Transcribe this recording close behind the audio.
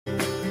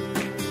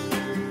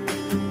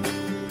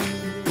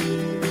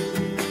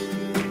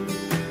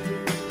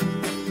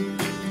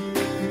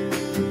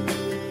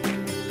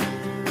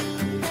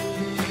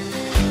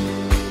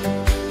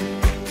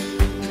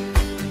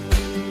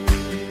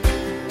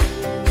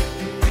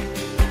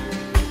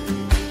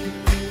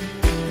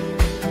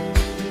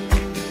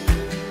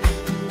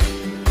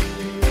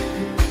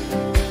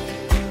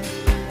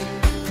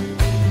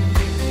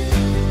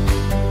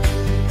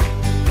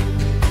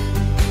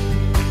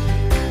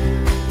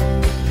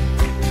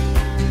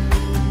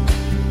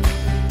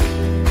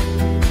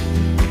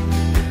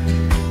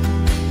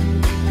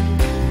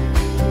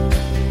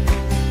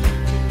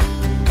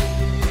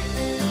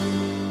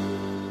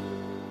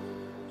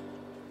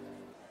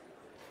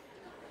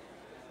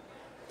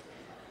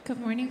Good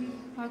morning.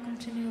 Welcome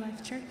to New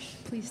Life Church.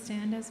 Please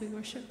stand as we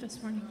worship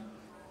this morning.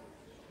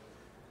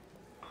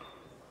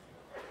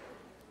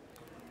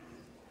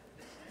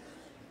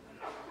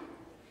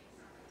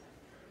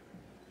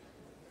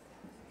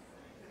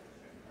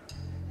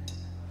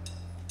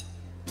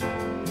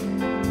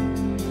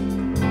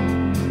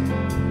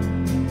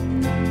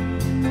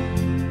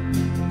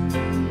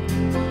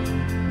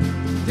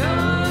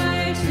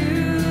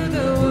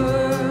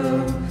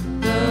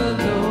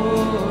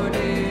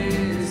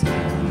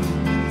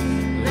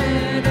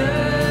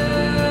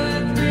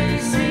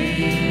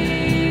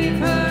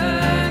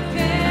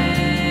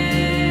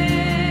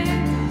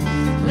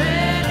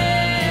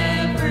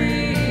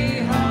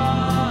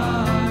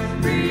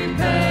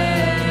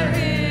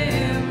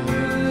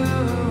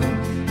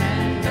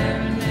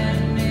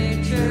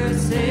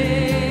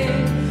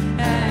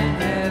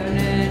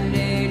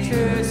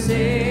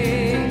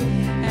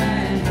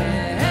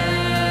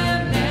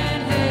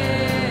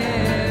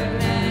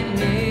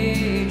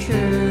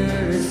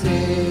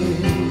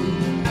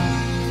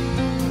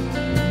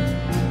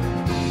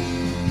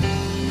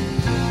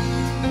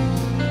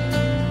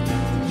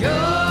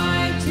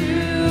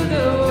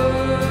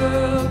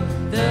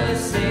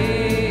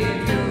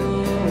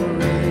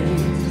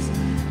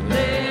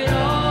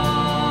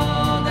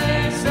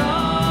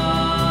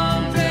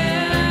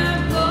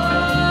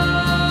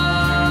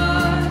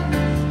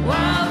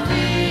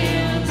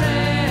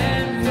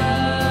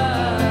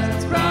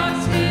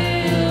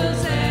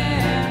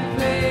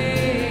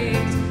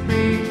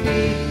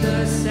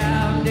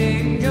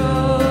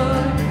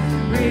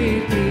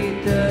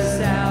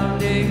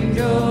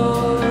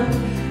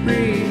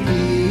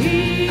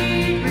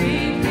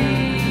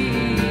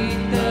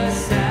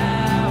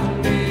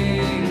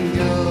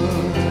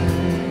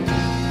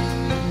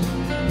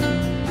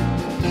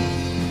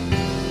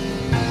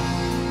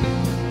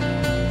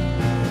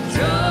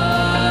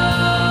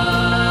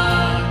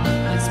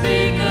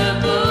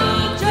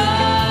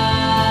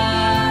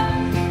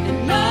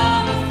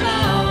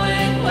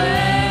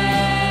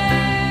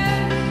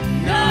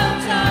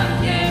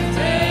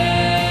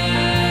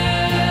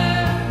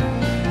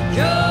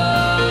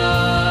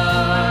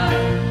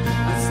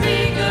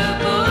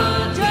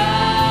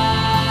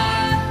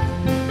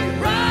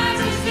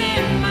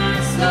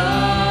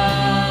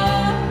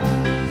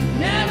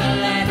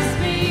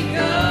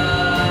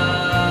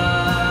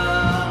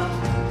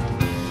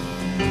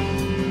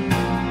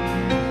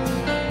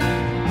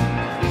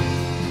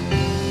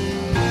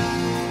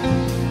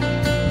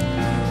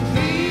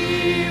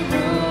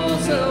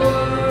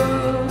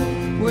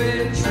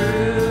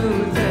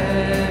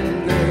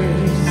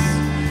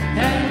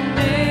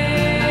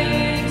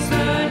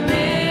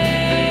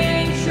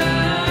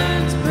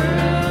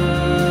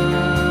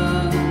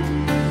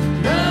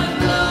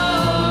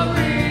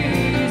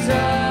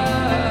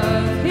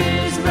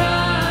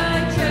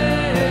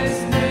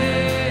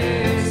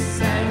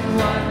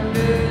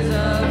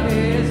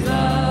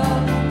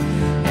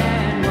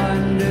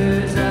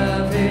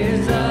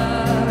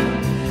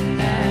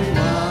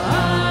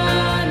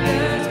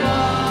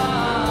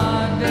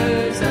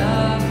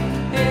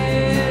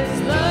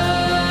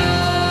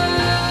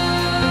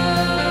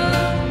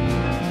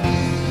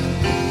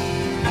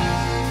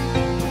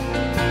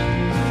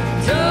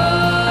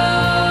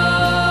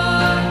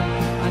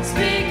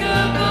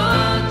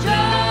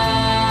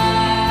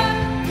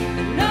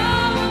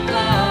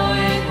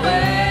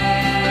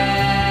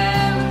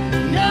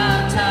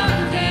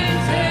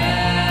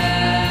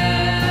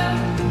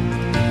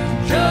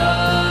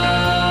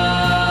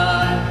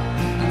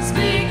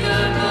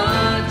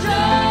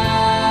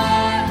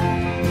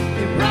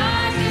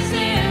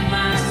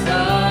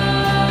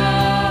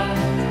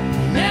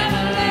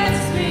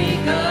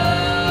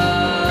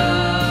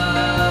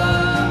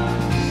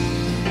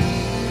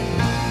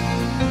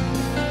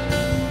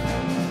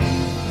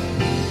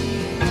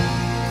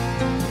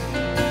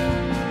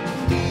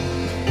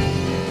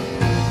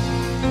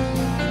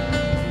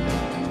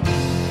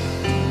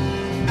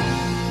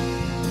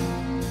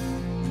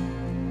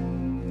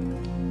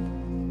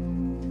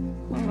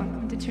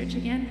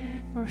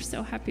 We're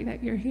so happy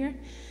that you're here.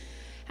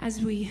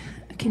 As we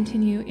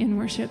continue in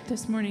worship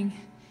this morning,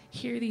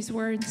 hear these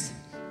words.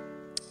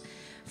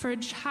 For a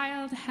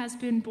child has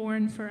been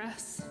born for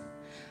us,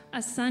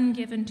 a son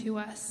given to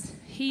us.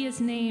 He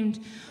is named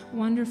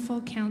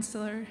Wonderful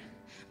Counselor,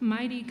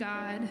 Mighty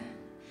God,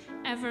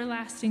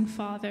 Everlasting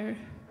Father,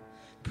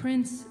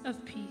 Prince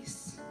of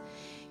Peace.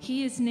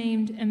 He is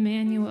named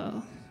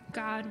Emmanuel,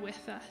 God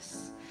with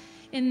us.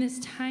 In this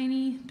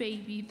tiny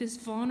baby, this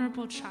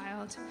vulnerable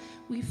child,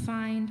 we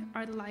find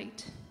our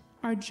light,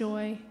 our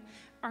joy,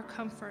 our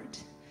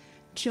comfort.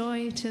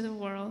 Joy to the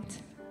world.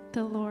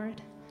 The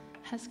Lord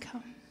has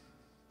come.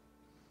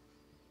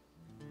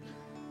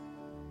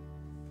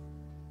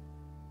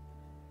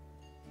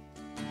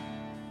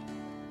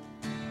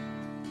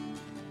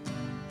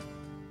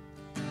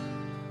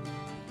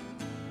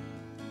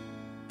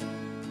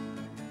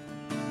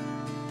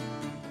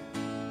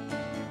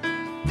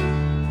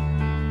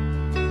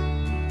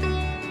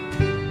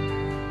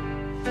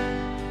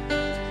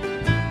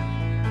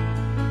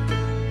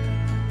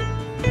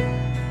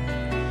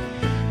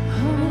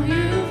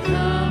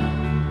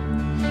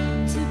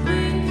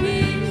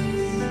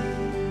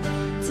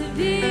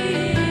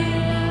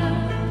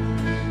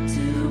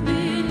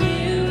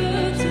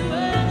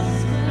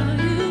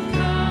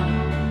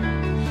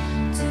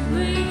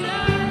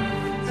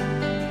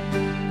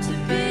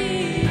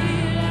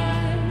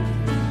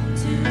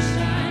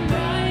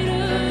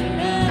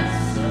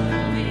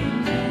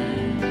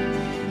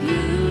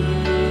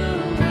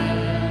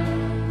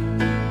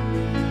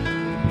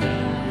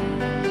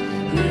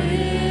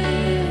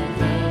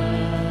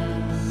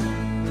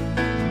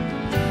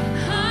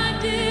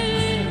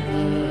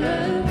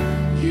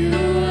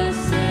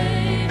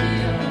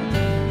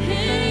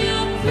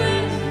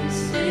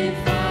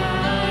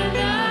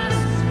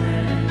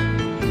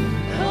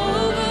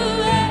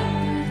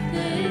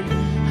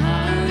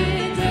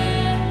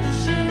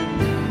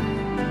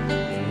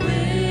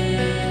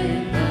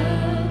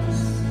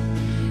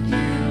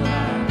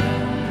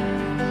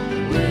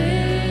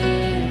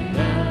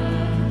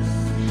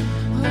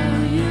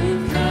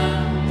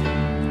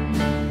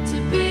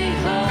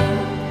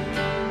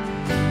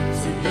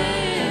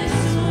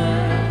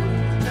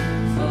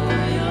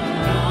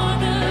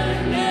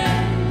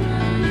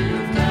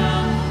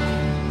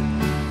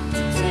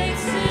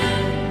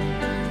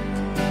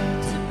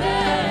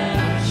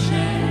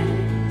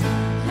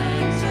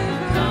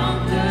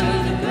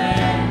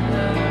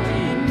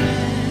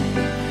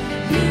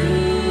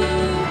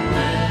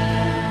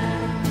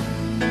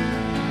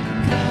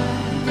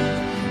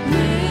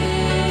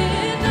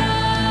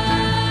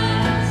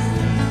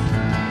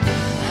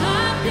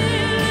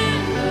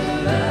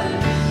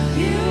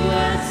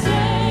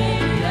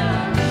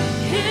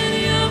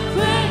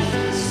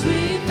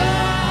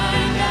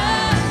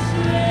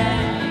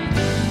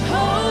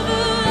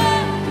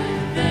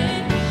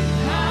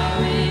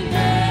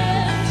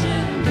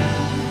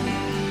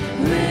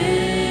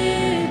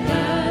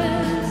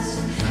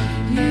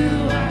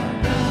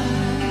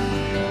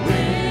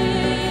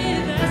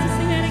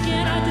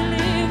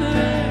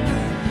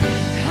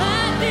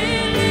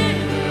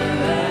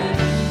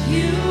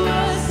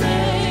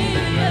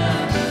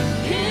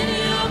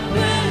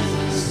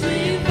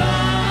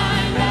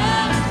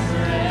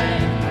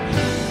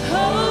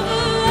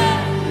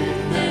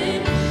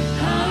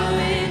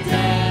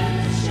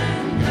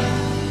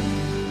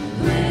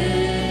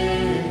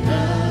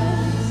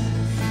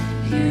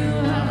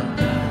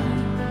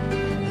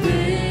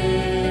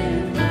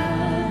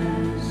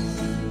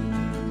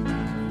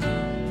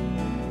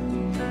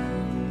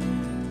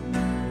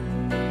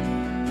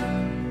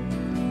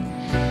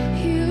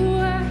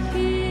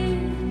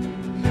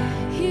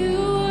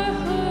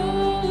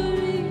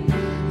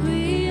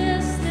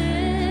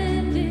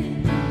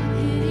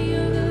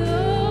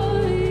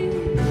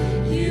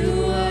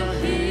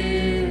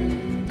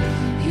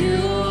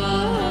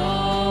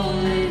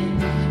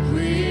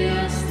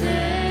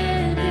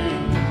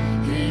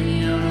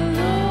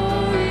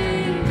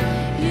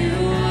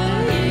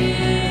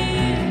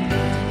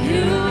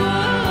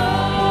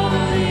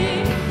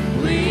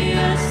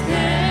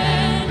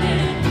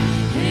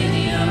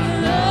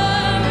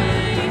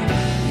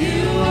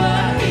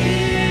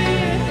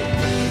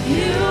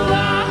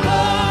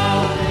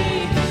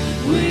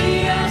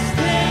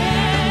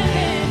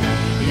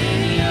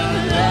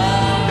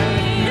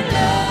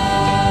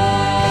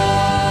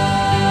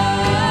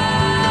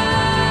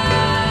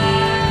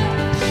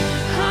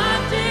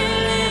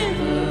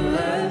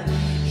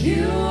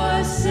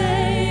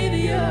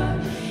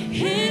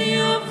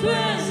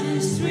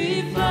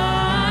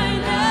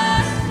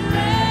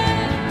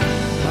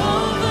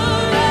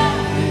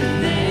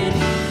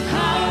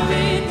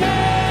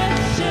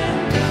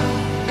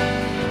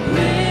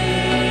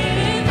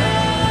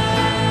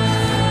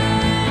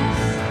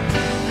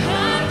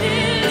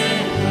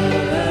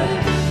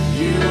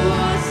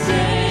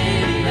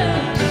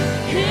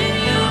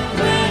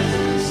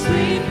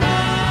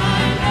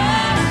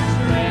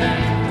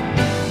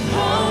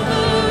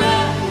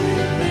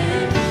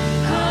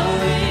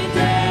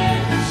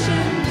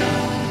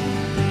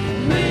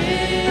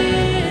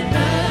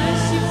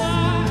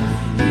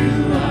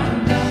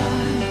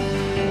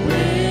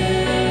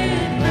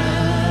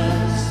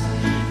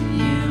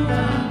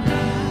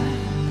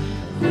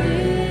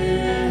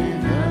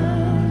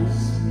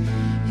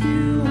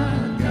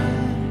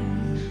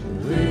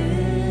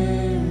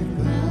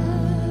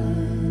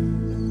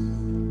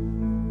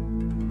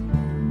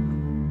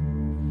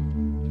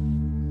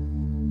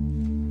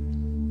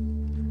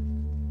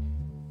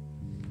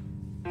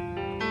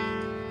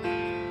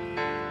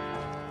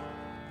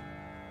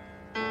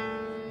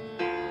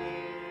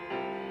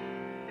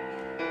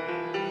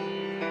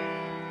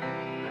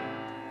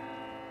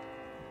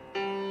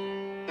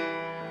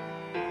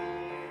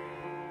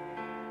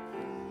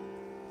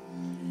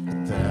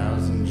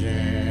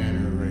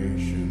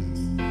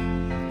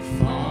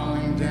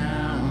 falling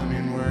down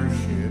in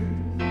worship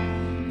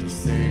to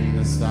sing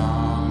the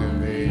song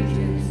of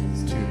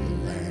ages to the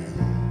Lamb.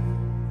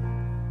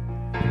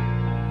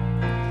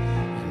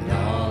 And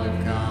all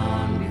have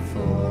gone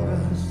before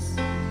us,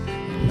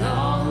 and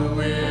all who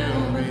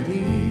will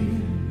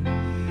believe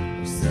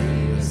will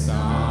sing the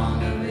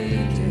song of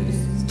ages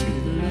to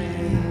the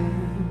Lamb.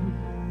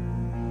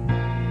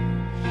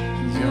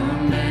 Your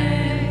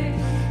name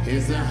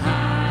is the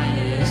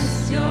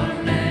highest, your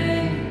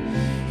name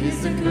is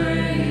the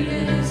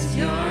greatest,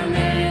 your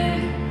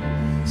name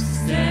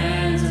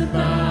stands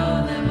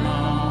above them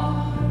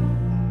all.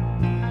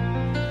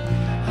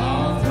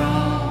 All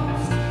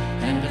thrones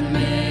and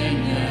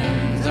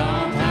dominions,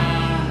 all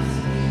powers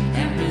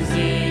and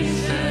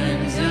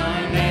positions, your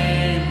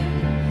name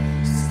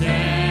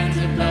stands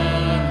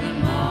above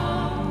them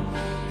all.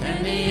 And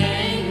the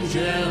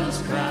angels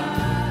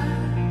cry,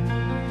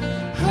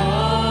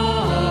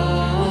 holy,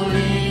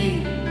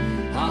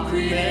 all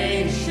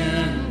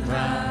creation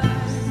cries.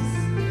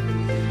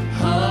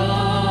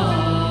 Holy,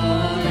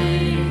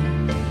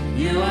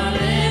 you are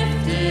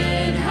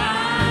lifted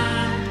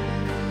high.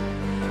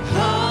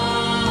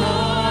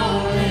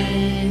 Holy,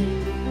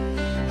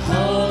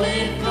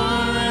 holy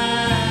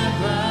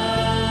forever.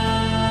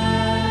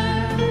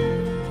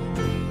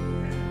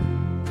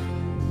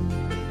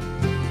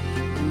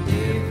 And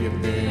if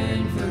you've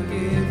been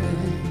forgiven,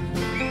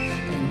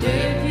 and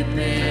if you've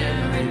been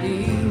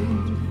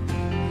redeemed,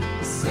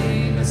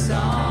 sing a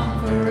song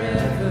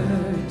forever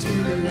to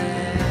the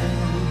Lamb.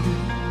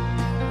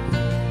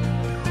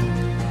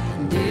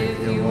 And if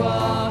you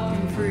walk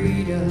in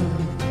freedom,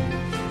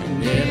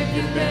 and if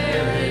you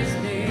bear His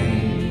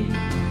name,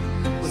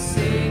 we'll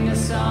sing a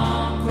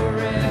song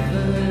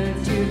forever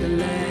to the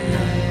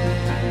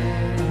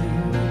Lamb.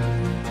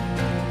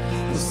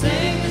 We'll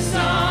sing a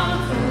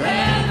song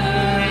forever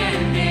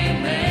and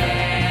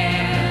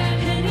amen.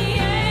 And the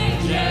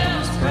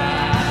angels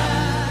cry,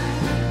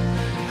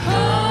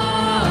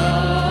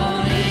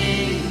 holy,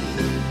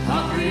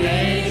 all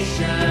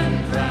creation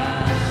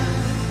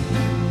cries.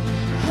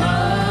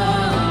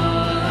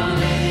 Holy,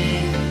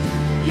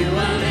 you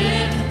are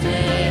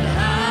lifted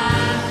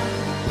high.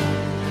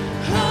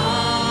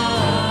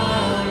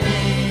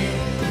 Holy,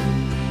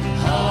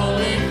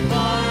 holy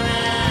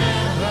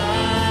forever.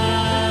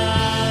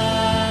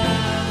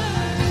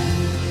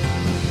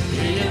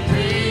 Hear your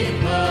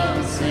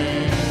people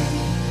sing,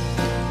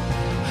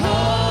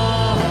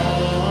 holy,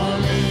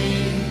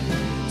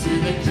 to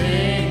the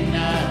King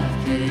of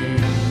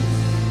Kings.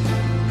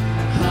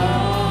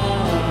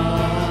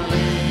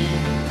 Holy,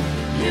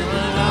 you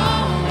will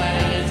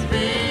always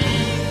be.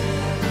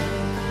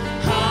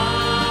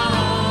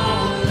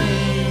 Holy,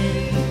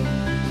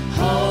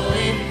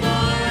 holy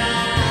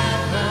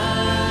forever.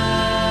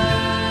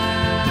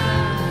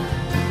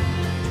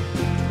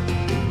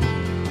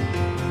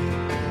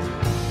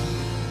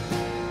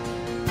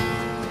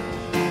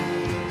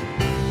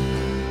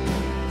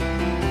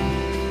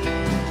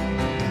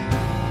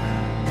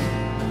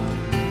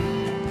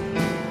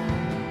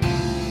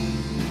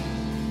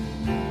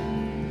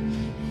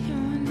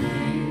 Your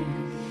name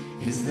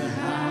is the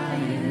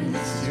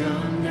highest,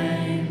 your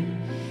name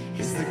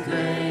is the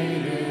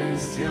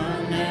greatest, your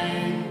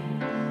name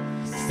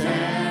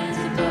stands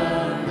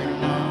above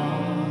them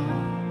all.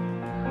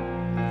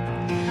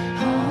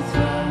 All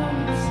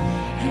thrones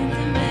and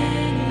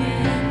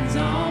dominions,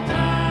 all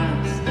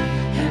powers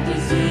and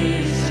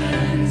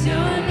positions,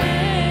 your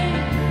name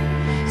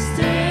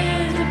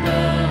stands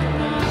above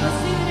all. Let's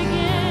sing it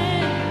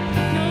again.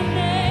 Your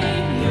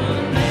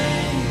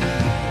name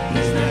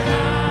is the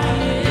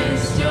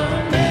highest, your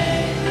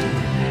name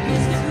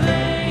is the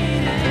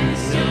greatest,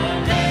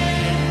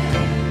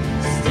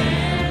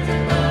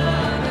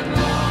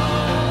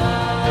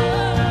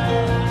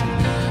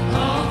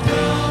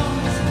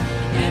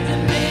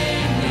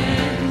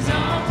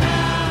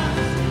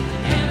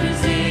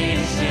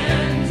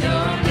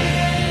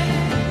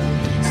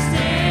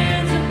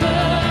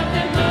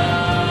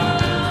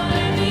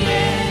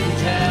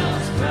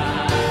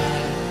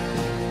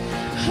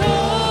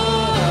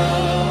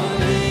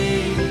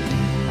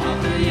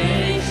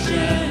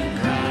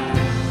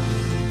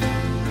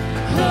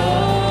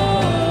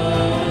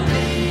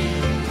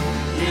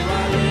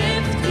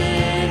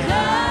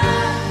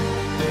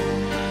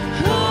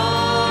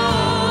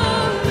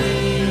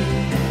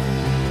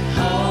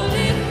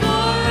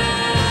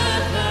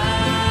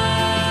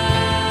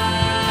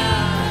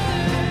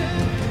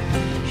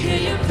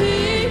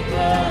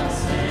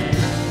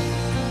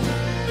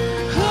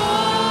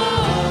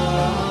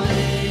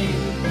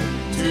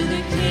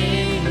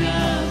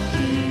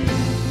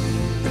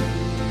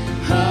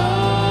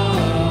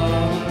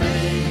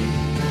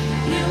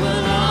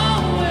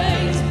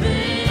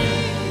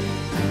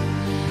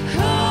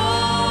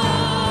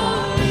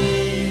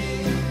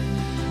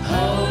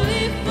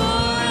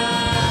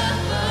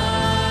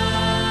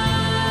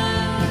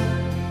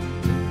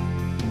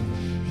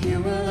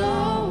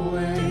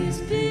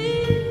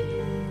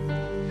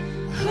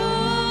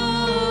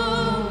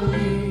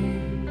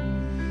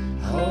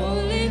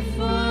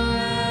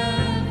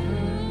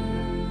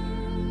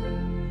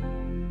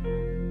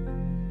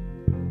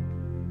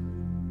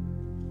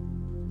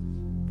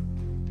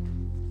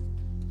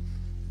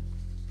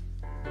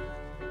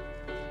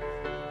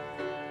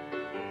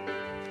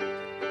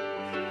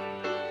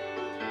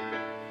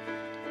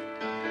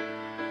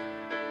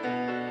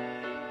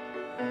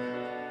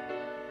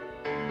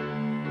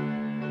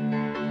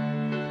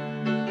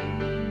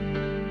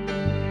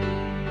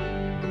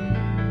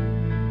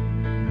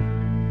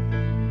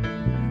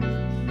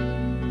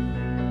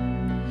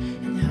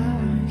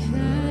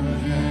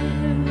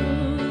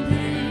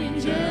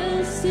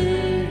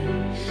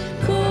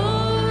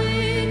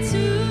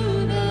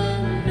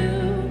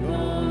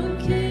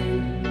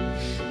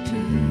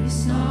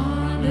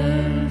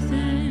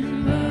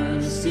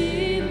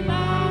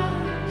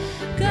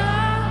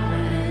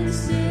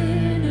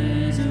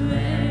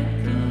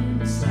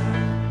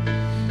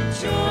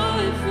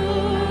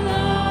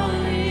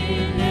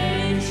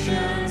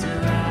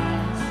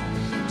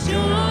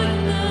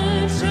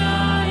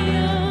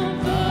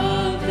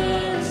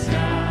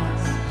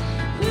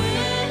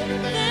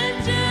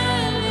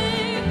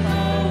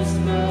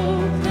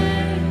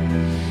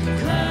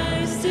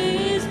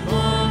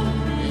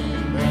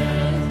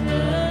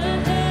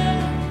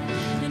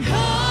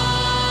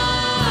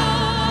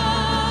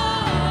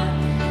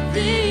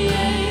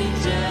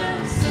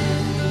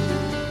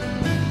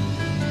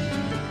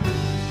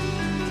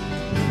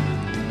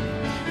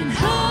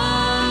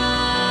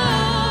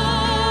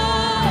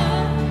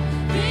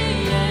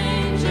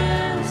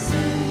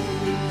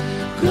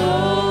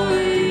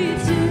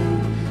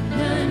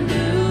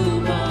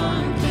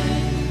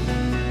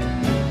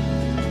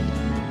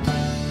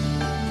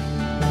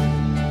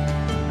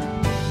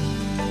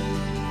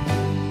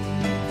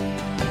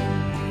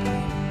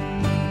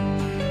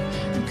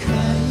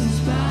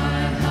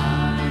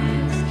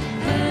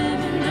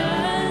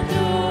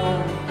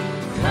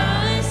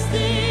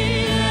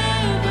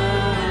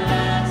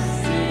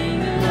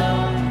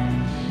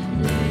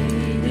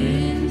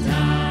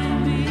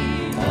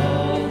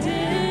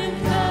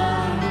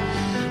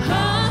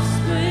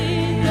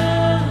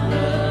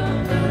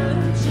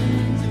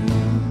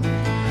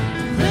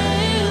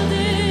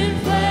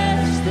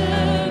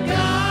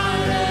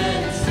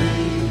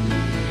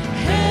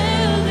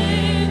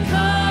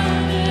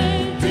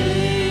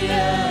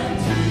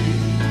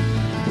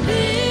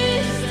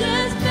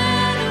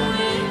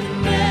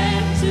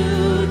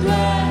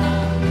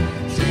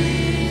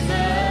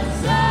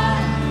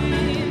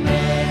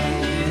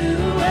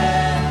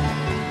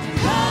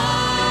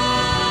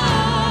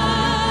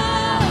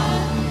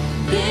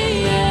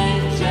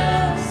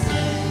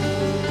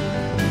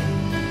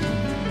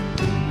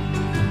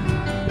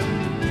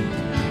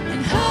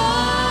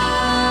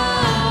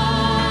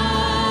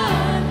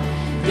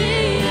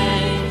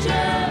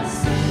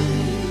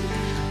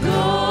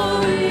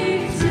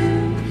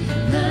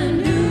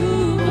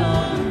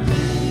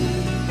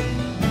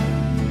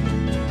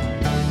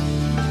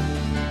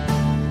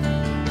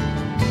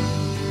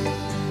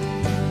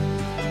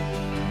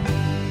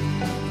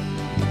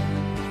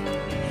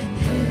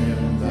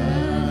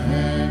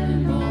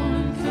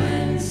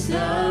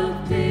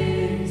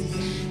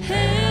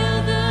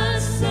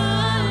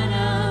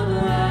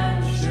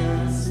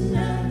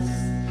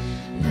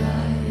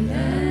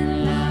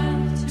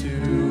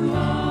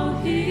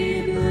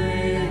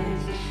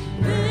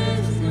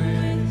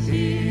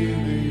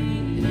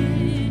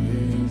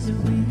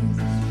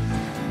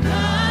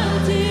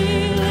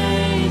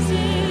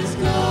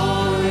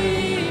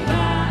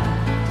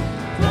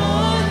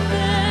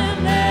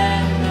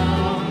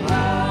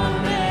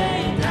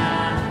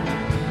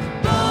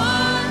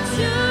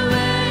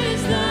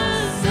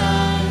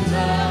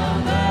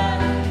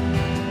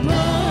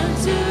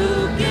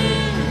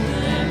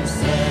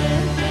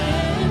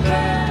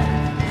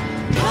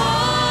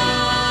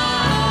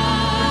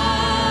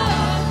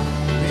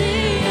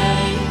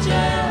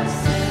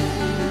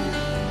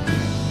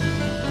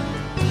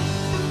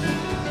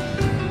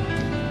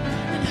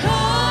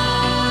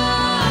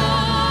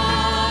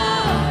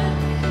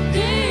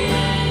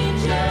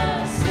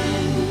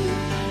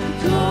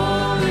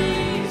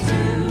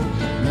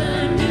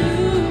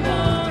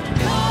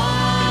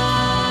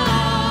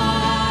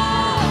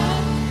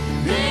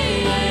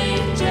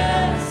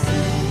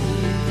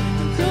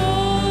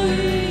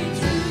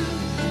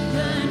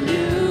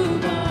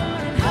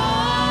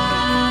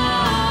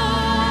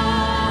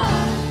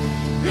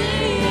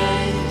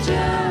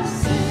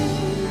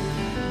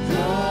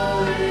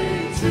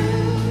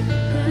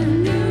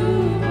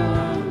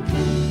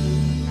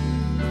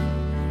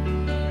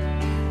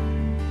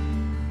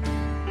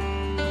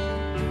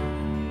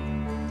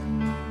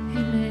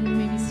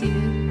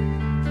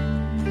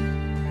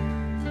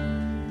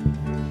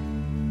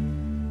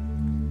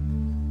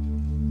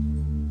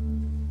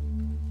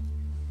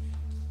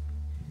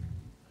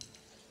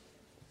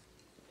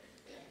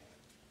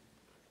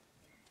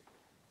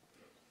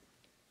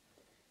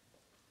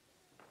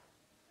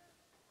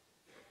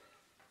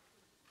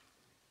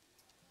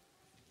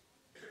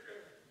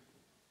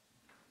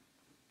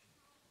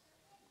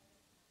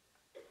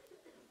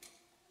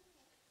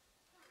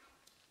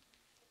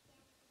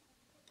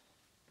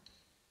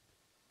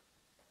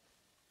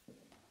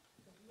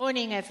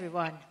 Morning,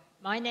 everyone.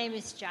 My name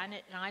is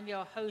Janet, and I'm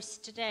your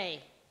host today.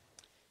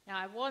 Now,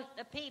 I want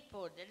the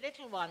people, the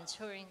little ones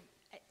who are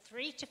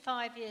 3 to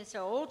 5 years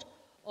old,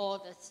 or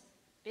the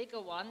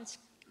bigger ones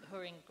who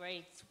are in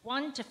grades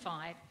 1 to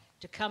 5,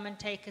 to come and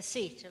take a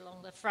seat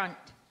along the front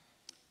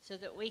so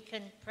that we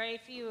can pray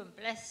for you and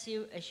bless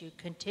you as you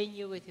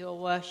continue with your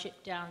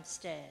worship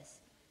downstairs.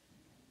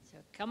 So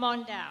come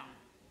on down.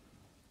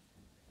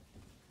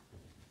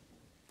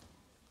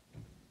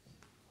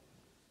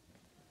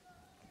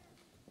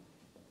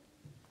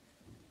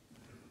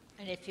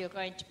 And if you're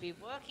going to be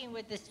working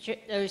with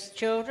those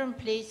children,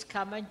 please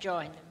come and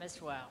join them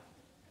as well.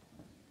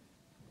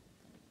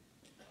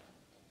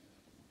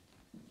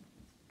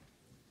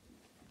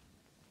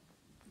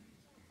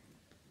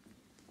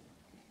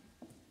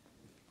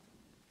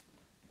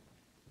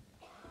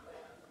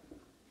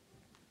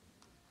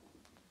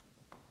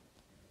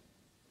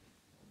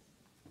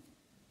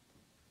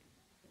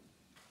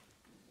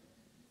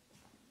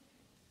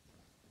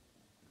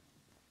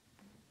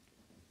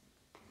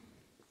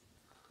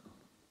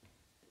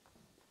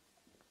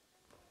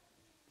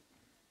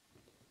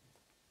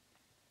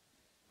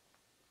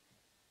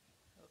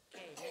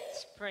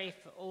 Pray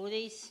for all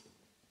these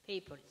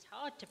people. It's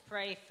hard to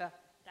pray for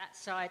that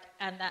side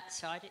and that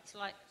side. It's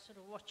like sort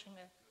of watching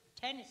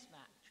a tennis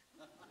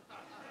match.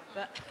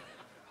 But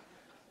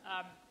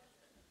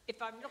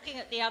if I'm looking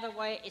at the other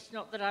way, it's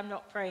not that I'm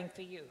not praying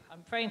for you.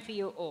 I'm praying for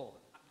you all.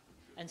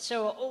 And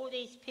so are all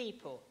these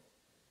people.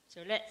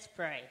 So let's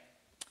pray.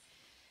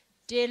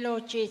 Dear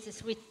Lord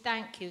Jesus, we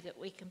thank you that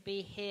we can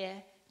be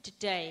here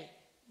today.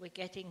 We're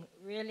getting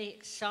really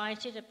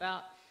excited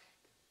about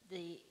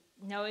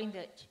knowing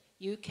that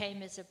you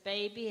came as a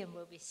baby, and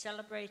we'll be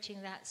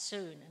celebrating that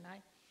soon. And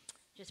I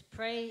just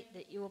pray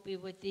that you will be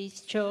with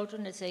these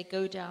children as they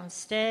go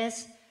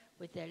downstairs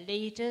with their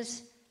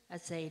leaders,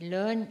 as they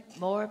learn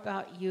more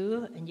about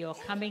you and your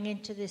coming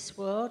into this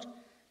world,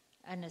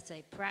 and as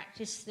they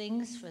practice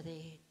things for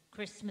the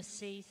Christmas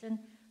season.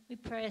 We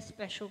pray a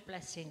special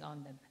blessing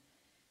on them.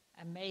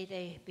 And may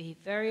they be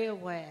very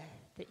aware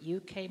that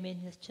you came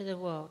into the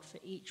world for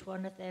each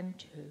one of them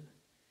too.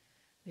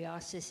 We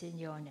ask this in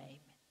your name.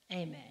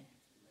 Amen.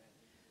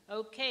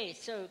 Okay,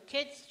 so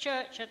Kids'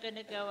 Church are going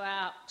to go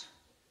out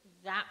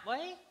that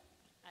way,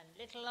 and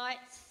Little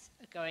Lights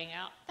are going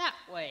out that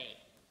way.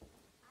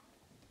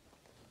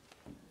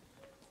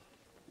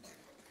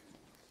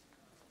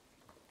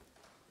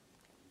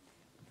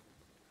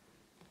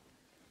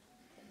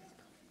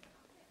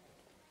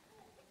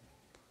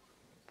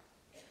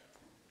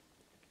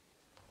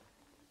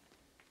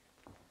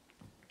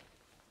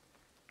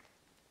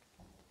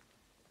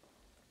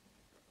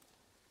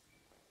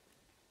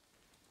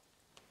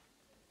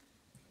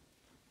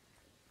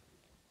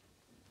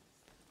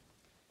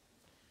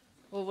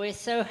 Well, we're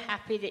so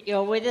happy that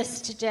you're with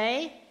us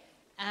today,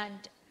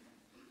 and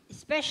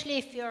especially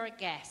if you're a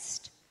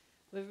guest.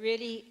 We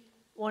really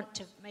want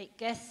to make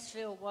guests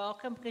feel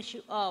welcome, because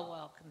you are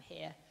welcome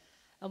here.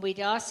 And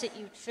we'd ask that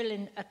you'd fill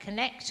in a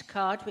Connect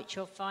card, which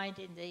you'll find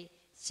in the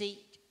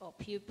seat or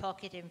pew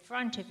pocket in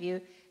front of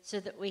you, so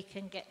that we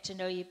can get to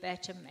know you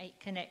better, make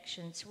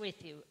connections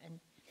with you,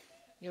 and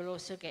you'll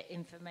also get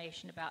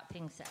information about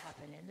things that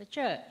happen in the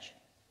church.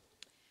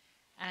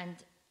 And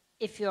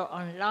if you're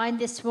online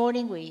this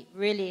morning, we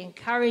really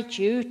encourage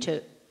you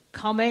to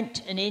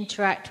comment and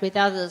interact with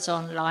others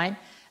online,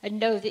 and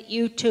know that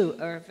you too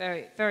are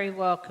very, very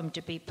welcome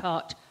to be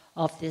part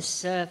of this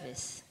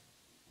service.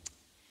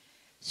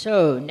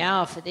 So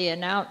now for the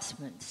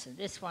announcements. And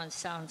this one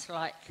sounds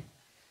like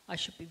I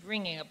should be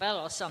ringing a bell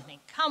or something.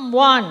 Come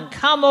one,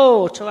 come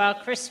all to our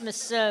Christmas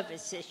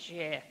service this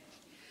year.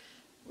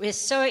 We're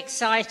so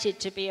excited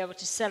to be able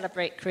to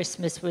celebrate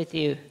Christmas with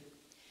you.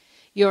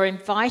 You're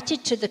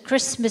invited to the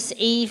Christmas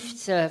Eve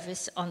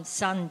service on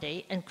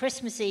Sunday, and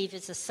Christmas Eve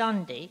is a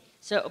Sunday,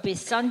 so it'll be a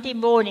Sunday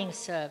morning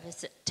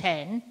service at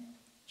 10,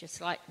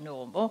 just like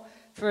normal,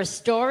 for a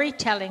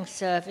storytelling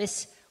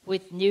service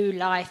with New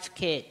Life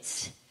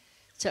kids.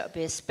 So it'll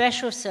be a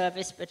special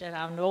service, but at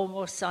our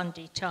normal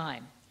Sunday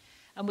time.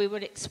 And we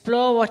will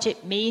explore what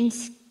it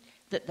means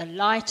that the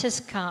light has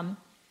come,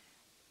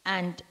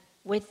 and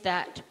with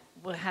that,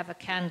 we'll have a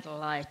candle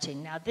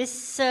lighting. Now, this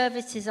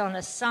service is on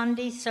a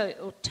Sunday, so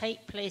it will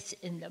take place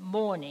in the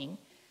morning.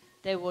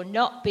 There will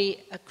not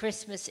be a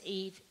Christmas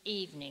Eve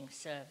evening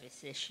service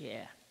this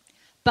year.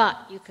 But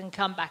you can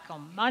come back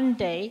on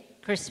Monday,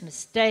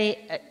 Christmas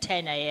Day, at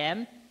 10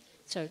 a.m.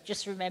 So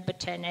just remember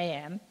 10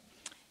 a.m.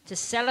 to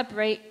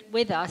celebrate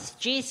with us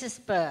Jesus'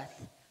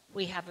 birth.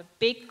 We have a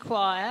big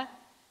choir,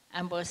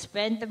 and we'll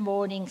spend the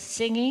morning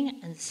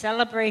singing and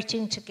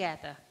celebrating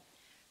together.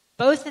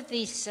 Both of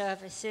these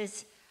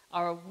services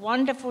are a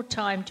wonderful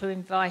time to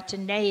invite a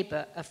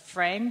neighbour, a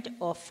friend,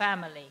 or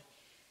family.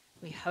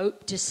 We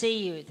hope to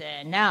see you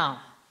there.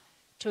 Now,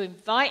 to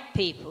invite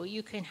people,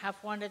 you can have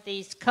one of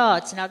these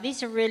cards. Now,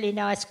 these are really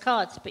nice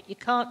cards, but you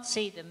can't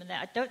see them, and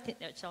I don't think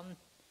that's on.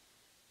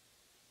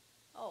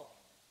 Oh,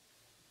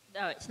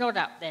 no, it's not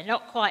up there,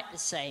 not quite the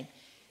same.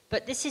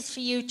 But this is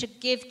for you to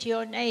give to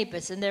your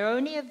neighbours, and they're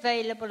only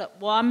available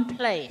at one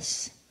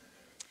place.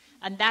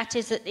 and that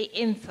is at the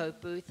info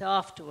booth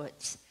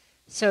afterwards.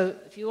 So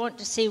if you want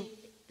to see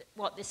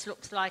what this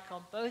looks like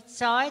on both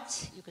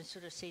sides, you can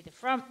sort of see the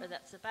front, but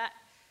that's the back.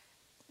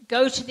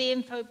 Go to the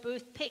info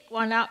booth, pick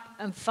one up,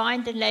 and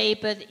find a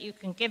neighbour that you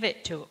can give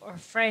it to, or a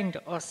friend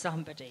or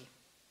somebody.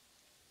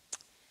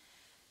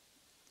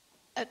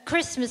 At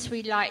Christmas,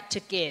 we like to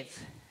give,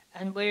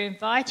 and we're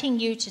inviting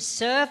you to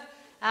serve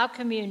our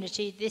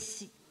community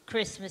this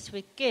Christmas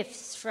with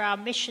gifts for our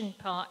mission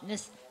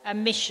partners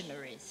and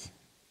missionaries.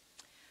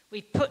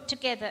 We've put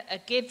together a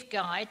give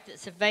guide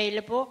that's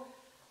available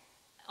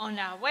on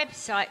our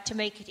website to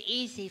make it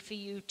easy for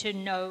you to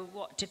know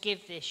what to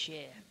give this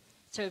year.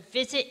 So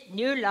visit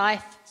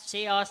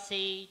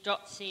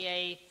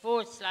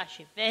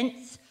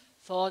newlifecrc.ca/events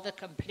for the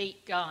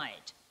complete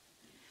guide.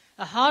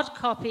 A hard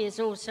copy has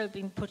also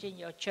been put in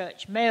your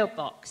church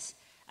mailbox,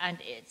 and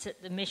it's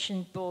at the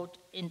mission board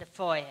in the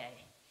foyer.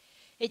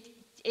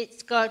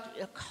 It's got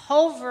a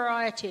whole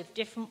variety of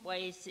different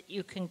ways that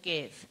you can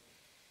give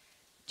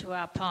to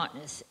our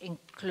partners,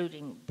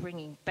 including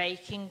bringing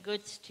baking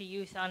goods to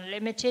Youth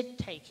Unlimited,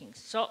 taking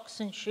socks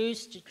and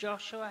shoes to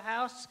Joshua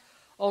House,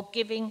 or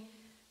giving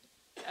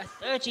a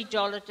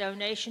 $30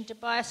 donation to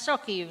buy a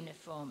soccer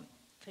uniform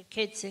for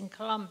kids in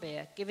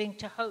Colombia, giving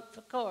to Hope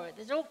for Cora.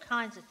 There's all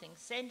kinds of things.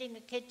 Sending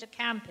a kid to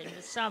camp in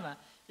the summer,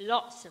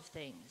 lots of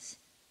things.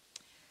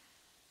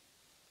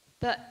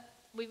 But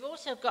we've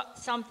also got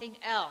something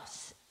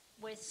else.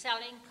 We're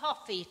selling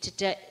coffee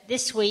today,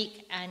 this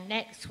week and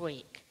next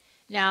week.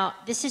 Now,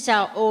 this is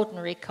our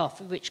ordinary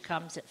coffee, which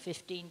comes at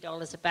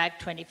 $15 a bag,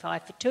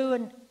 25 for 2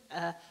 and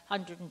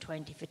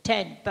 120 for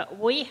 10. But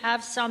we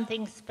have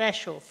something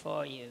special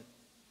for you.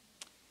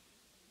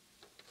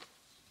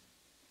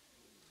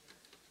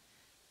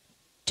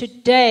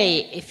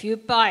 Today, if you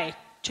buy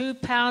 2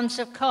 pounds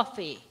of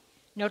coffee,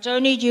 not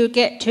only do you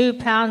get 2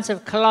 pounds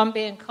of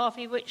Colombian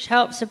coffee, which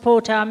helps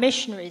support our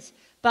missionaries,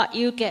 but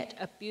you get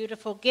a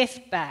beautiful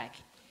gift bag.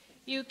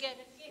 You get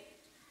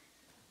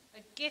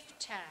a gift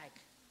tag.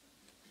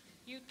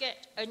 You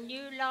get a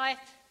New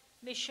Life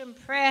mission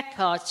prayer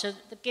card so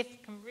that the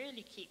gift can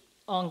really keep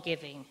on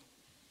giving.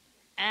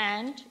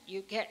 And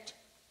you get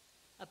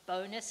a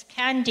bonus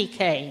candy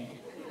cane.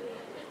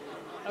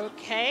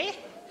 Okay?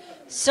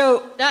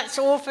 So that's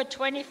all for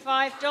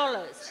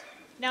 $25.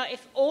 Now,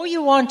 if all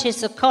you want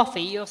is the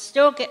coffee, you'll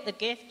still get the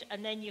gift,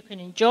 and then you can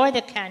enjoy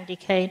the candy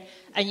cane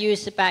and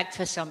use the bag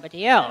for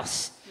somebody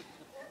else.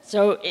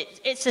 So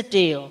it's a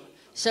deal.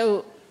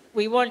 So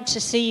we want to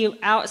see you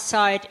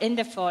outside in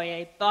the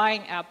foyer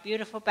buying our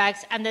beautiful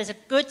bags, and there's a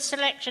good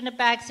selection of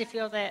bags if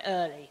you're there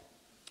early.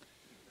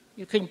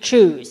 You can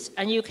choose,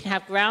 and you can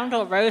have ground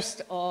or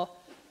roast or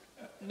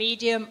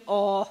medium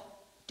or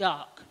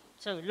dark.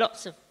 So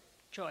lots of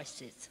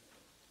choices.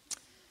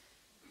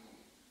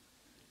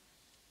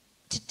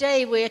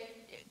 Today we're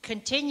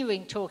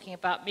continuing talking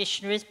about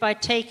missionaries by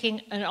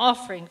taking an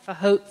offering for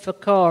Hope for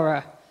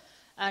Cora.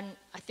 And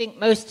I think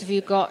most of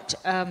you got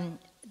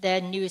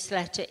their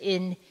newsletter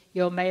in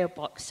your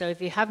mailbox, so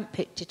if you haven't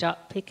picked it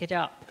up, pick it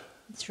up.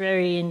 It's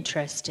very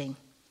interesting.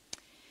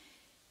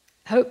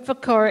 Hope for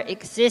Cora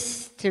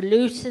exists to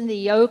loosen the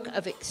yoke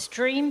of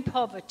extreme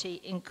poverty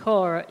in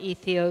Cora,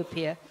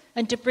 Ethiopia,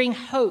 and to bring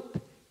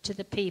hope to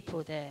the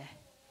people there.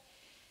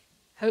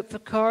 Hope for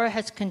Cora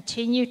has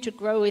continued to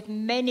grow with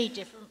many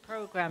different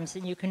programs,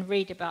 and you can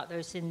read about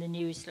those in the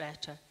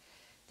newsletter.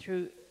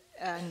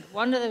 And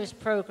one of those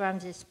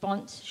programs is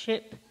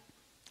sponsorship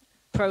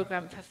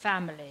program for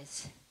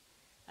families.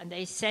 And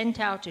they sent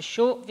out a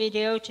short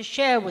video to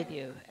share with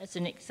you as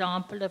an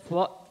example of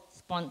what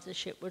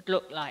sponsorship would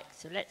look like.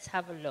 So let's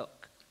have a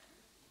look.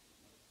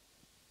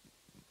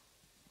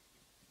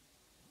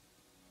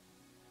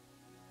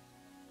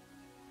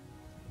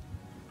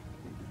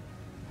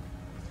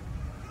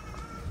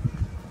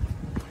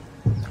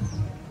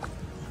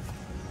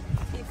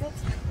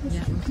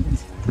 Yeah.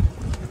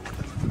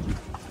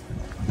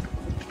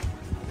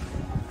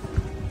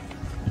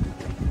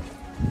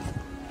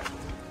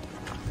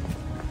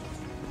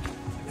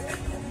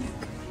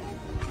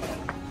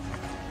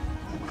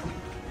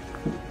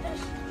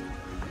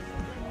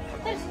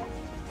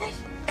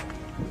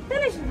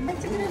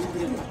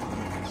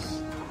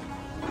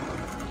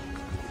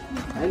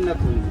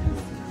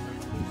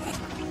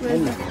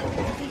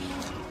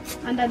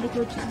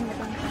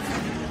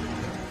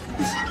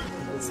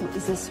 So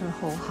is this her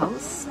whole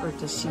house, or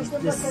does she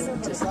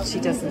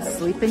doesn't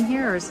sleep in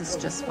here, or is this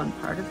just one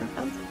part of her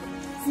house?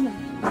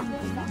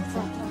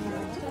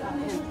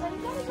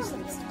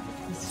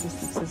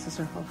 This is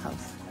her whole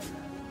house.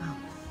 Wow.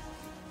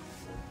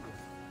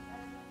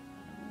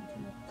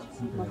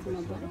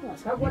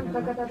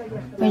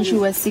 When she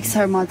was 6,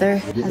 her mother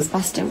has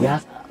passed away.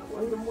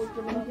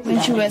 When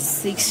she was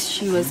 6,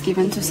 she was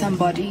given to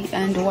somebody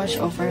and watched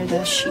over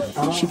the sheep.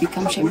 She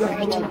became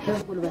shepherd.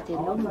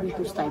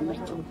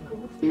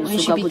 When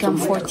she became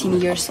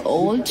 14 years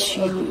old,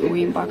 she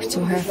went back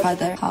to her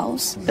father's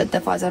house, but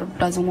the father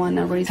doesn't want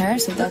to raise her,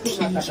 so that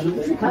he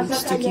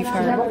wants to give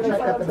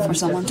her for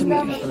someone to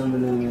marry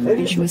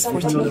when she was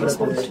 14 years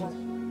old.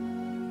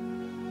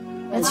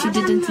 but she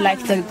didn't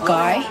like the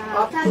guy.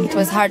 It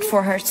was hard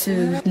for her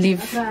to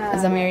live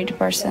as a married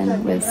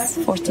person with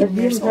 14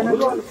 years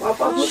old.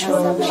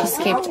 So she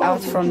escaped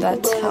out from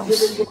that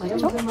house.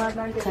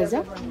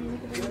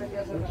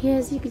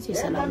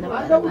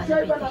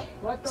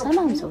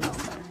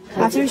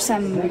 After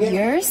some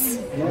years,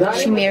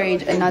 she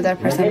married another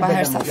person by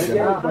herself.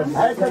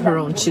 Her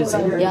own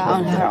choosing. Yeah,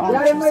 on her own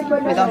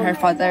choosing, without her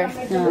father.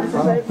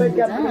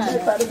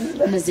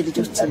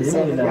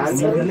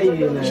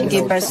 She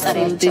gave birth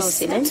to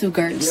these two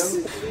girls.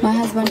 My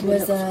husband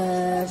was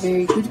a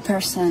very good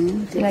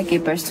person. I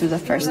gave birth to the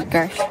first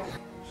girl.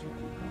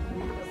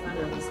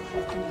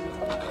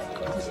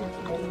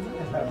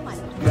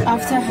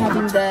 After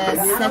having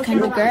the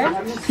second girl,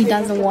 he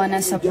doesn't want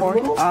to support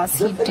us.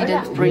 He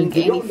didn't bring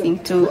anything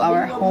to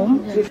our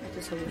home.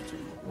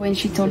 When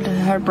she told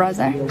her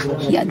brother,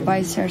 he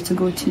advised her to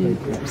go to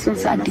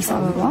Addis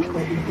Ababa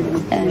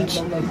and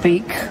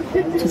bake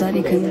so that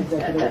he can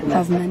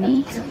have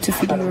money to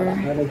feed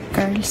her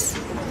girls.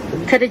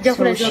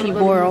 So she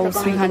borrowed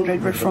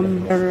 300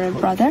 from her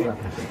brother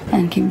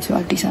and came to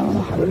Addis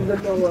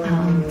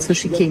Ababa. So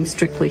she came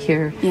strictly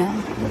here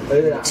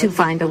to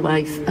find a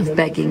life of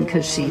begging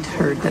because she'd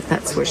heard that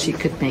that's where she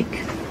could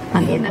make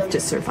money enough to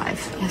survive.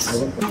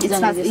 Yes. It's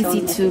not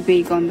easy to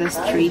beg on the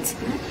street.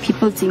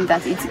 People think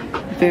that it's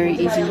very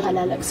easy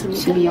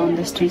to be on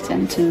the street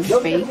and to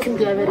beg,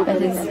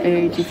 but it's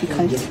very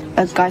difficult.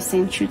 But God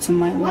sent you to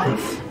my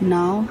life.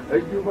 Now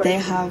they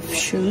have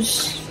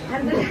shoes.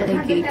 They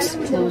get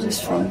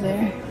clothes from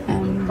there.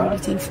 I'm really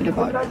thankful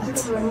about that.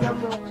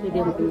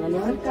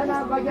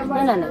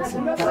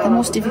 The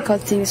most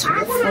difficult things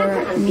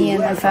for me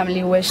and my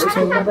family was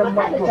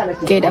to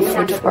get a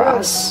food for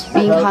us.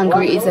 Being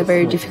hungry is a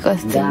very difficult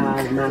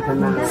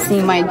thing.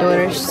 Seeing my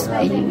daughters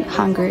being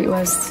hungry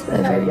was a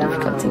very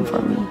difficult thing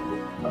for me.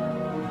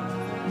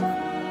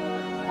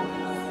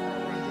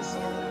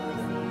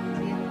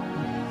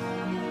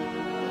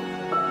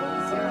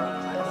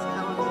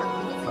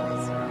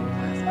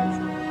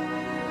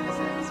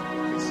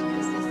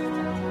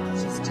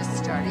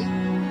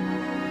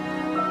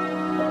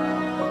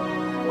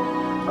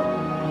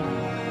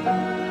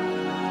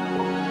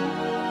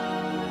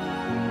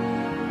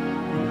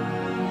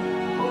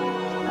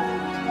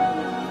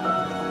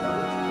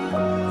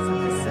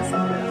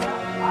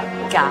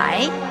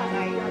 Guy,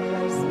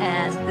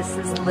 and this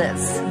is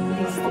Liz.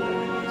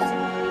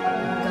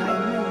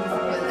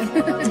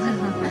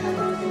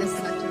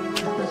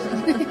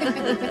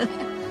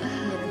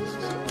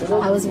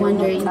 I was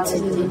wondering to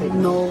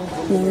know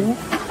who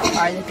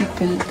are the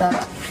people that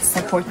are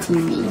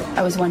supporting me.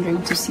 I was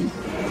wondering to see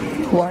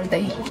who are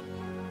they.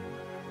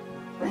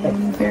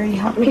 I'm very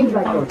happy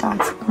about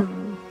that.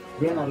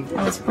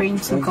 I was praying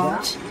to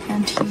God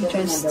and He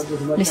just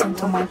listened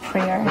to my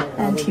prayer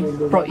and He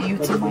brought you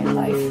to my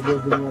life.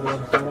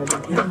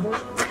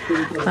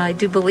 I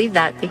do believe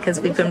that because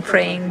we've been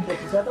praying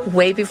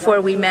way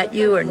before we met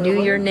you or knew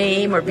your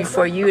name or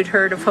before you had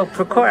heard of Hope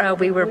for Cora.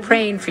 We were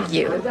praying for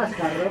you.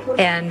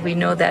 And we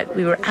know that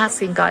we were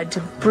asking God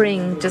to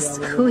bring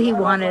just who He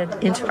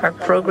wanted into our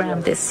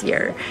program this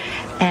year.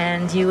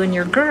 And you and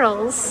your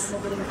girls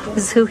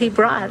is who He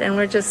brought. And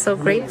we're just so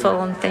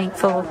grateful and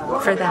thankful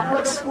for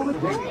that.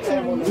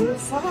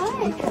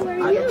 Hi, how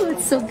are you?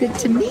 It's so good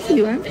to meet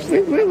you.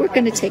 We're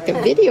going to take a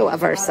video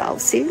of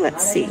ourselves. See,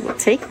 let's see. We'll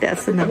take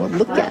this and then we'll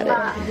look at it.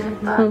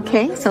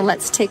 Okay, so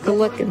let's take a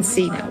look and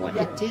see now what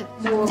it did.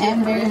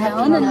 I'm very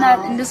happy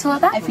now.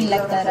 I feel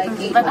like that I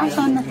gave my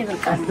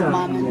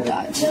mom and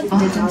dad.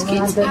 Didn't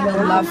get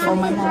love for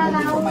my mom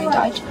and for my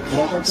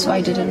dad, so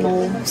I didn't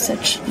know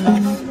such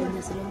love.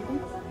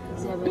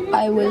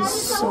 I was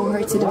so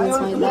hurted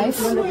with my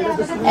life,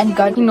 and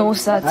God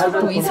knows that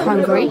who is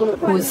hungry,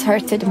 who is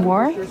hurted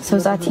more, so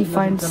that He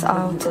finds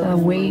out a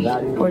way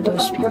for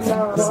those people.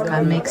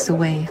 God makes a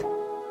way.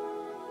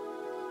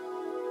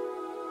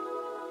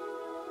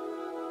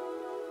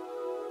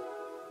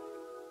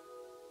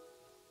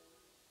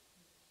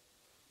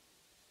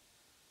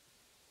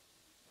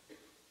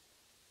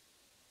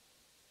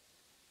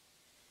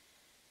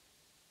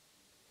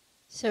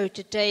 So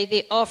today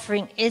the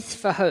offering is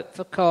for Hope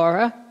for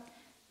Cora,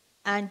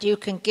 and you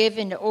can give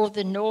in all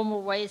the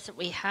normal ways that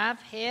we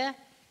have here.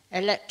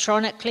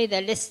 Electronically,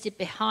 they're listed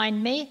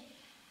behind me,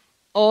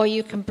 or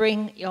you can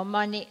bring your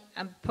money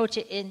and put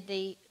it in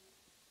the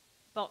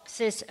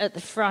boxes at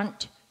the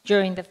front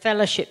during the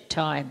fellowship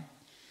time.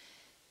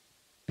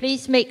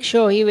 Please make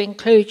sure you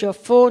include your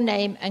full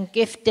name and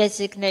gift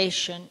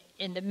designation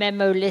in the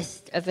memo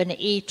list of an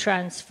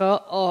e-transfer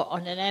or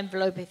on an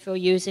envelope if you're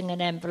using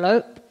an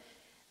envelope.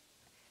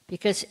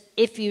 Because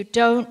if you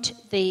don't,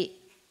 the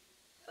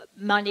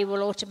money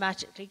will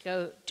automatically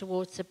go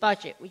towards the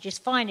budget, which is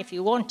fine if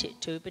you want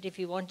it to, but if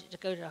you want it to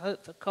go to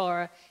Hope for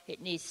Cora,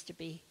 it needs to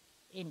be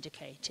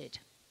indicated.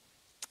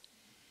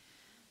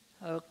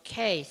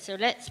 Okay, so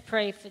let's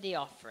pray for the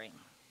offering.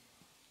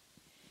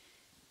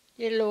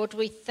 Dear Lord,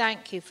 we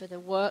thank you for the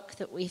work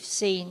that we've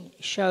seen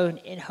shown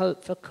in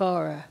Hope for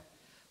Cora.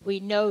 We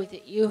know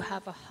that you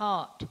have a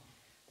heart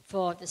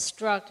for the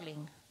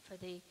struggling, for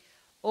the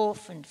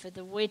orphaned, for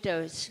the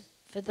widows,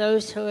 for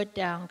those who are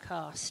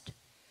downcast.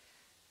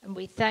 And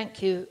we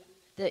thank you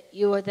that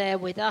you are there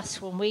with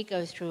us when we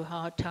go through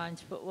hard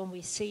times, but when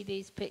we see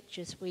these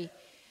pictures, we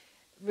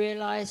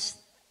realize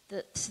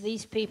that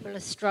these people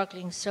are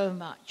struggling so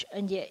much,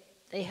 and yet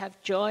they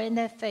have joy in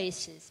their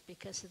faces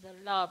because of the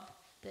love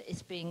that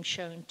is being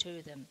shown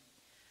to them.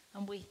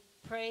 And we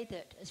pray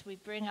that as we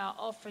bring our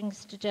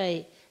offerings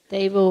today,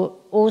 they will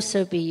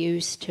also be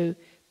used to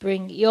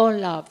bring your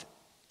love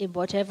in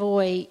whatever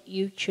way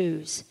you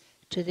choose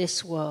to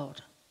this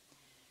world.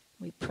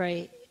 We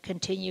pray,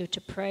 continue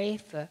to pray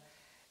for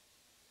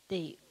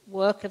the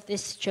work of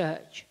this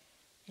church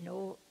in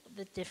all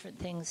the different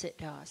things it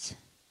does.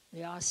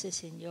 We ask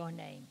this in your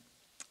name.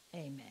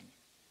 Amen.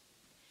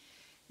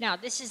 Now,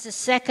 this is the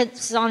second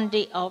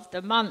Sunday of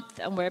the month,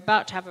 and we're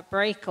about to have a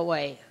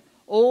breakaway.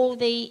 All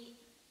the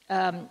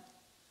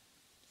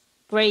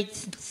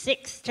grades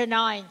 6 to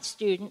 9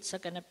 students are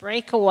going to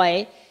break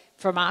away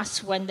from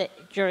us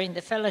during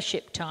the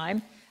fellowship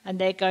time, and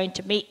they're going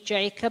to meet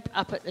Jacob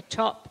up at the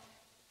top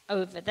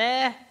over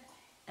there.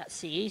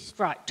 That's the east,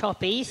 right,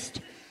 top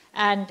east.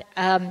 And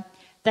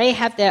they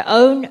have their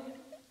own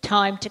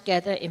time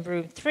together in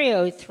room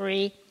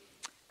 303,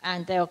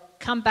 and they'll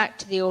come back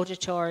to the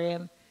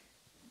auditorium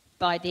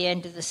by the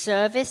end of the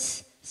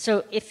service.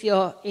 So if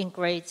you're in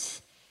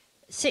grades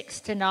 6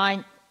 to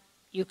 9,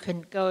 you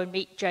can go and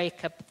meet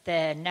Jacob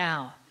there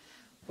now.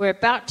 We're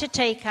about to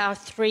take our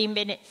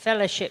 3-minute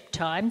fellowship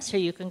time, so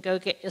you can go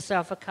get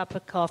yourself a cup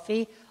of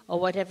coffee or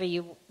whatever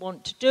you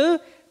want to do,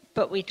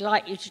 but we'd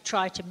like you to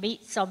try to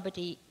meet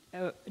somebody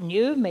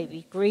new,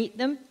 maybe greet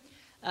them.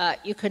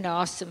 You can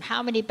ask them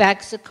how many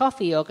bags of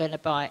coffee you're going to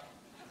buy.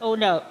 Oh,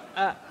 no.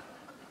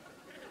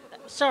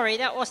 Sorry,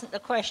 that wasn't the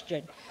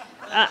question.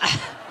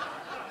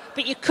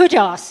 But you could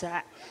ask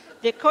that.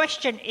 The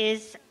question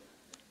is,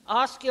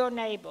 ask your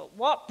neighbor,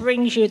 what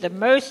brings you the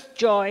most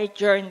joy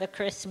during the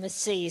Christmas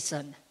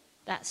season?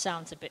 That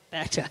sounds a bit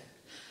better.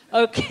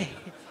 Okay.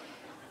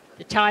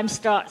 The time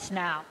starts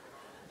now.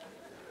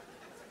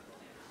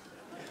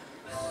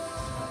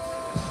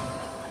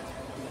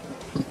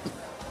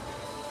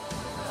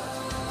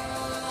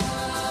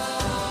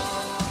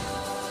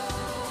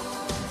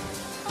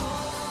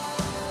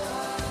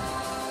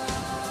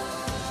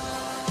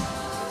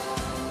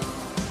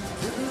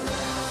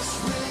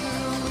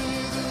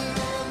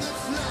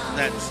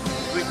 That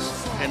which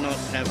cannot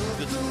have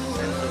good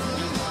sense of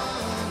humor.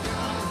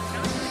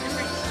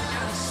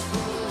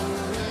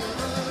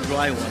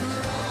 Dry one.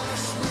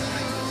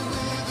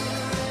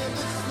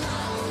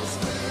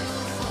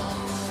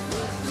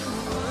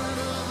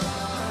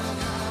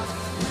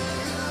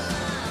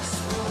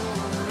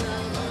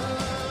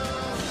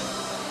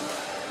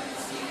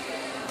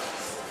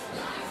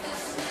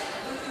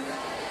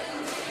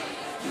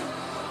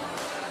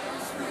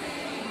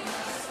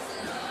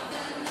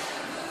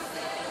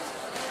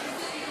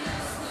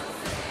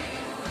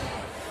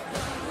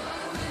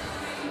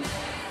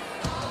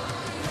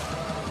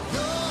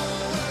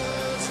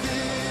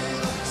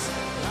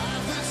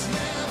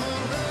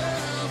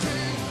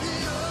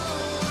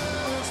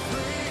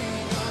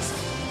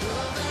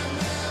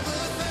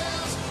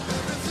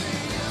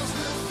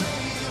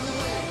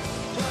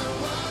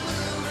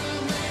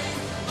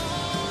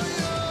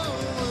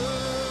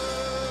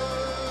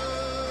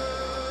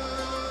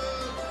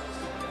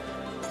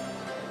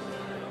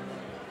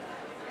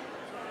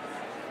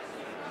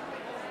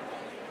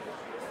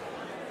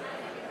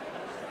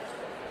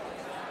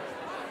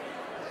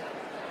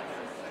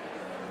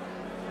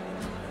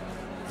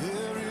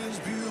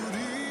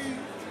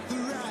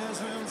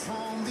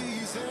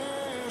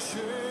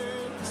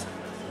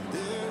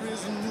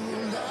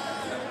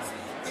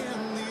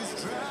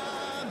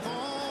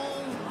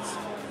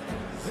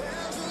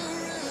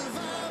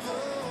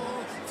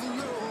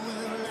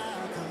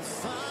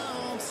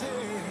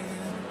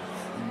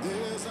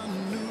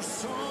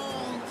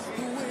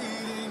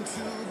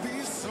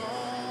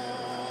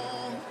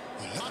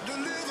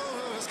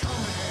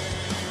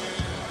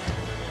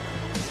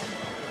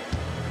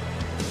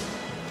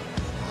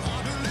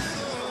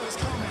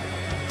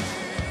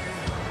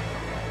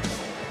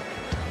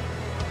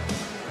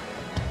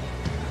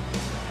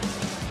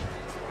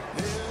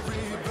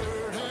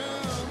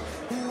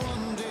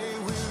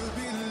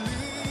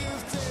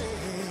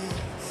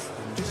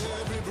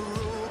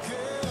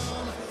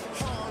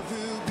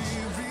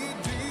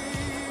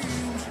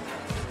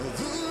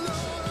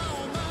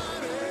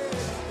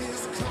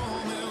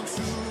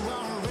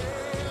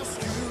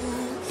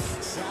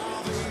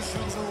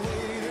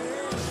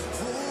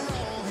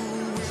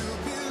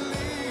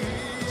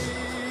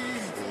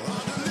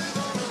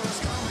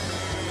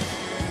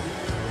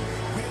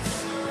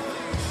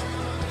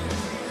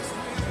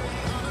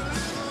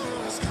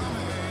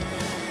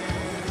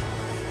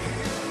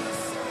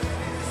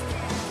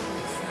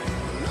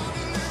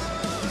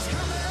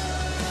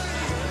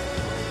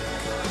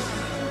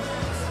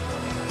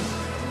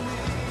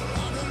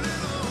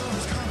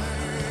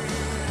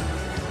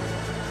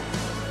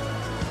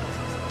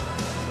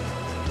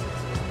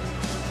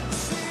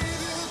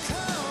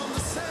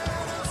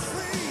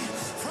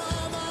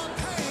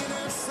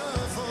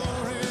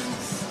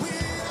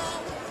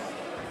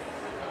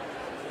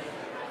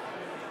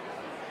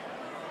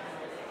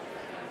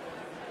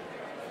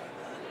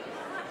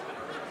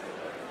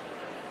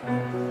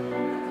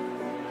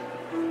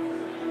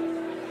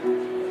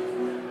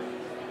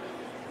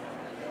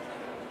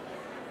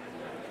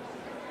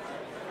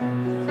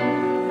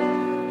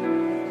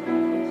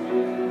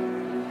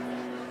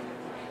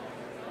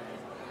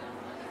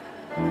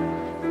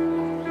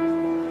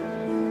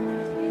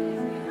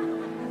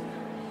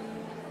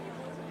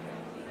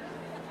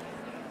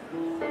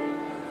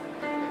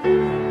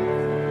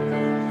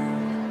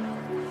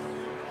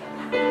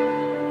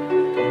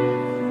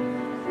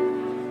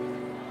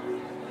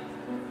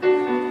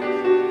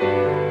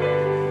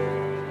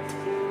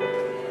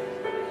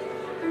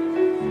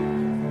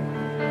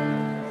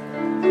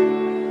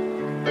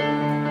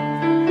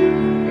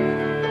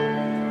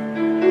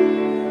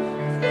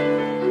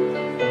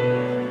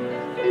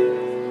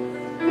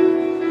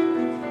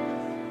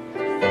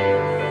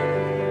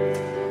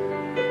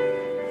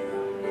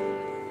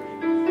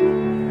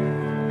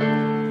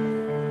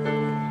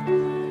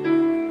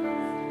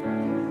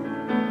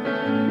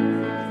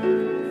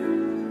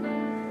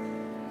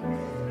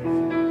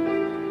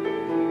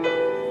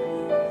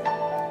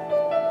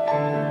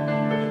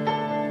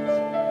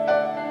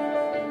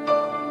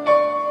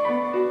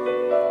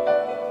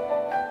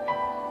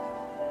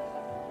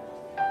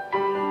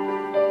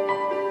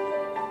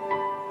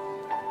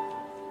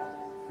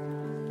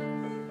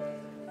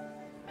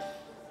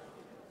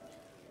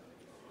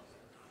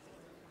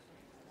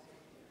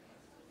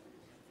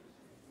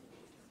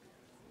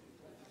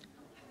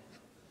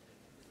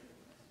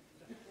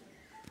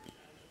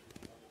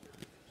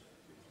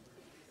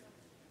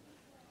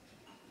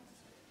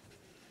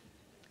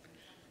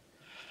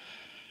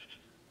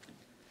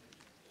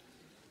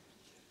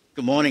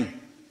 Good morning.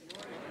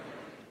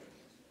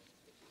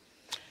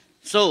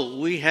 So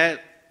we had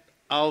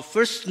our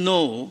first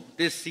snow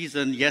this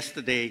season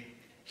yesterday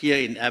here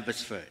in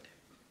Abbotsford.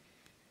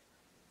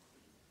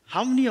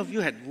 How many of you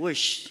had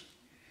wished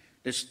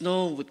the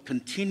snow would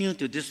continue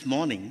to this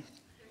morning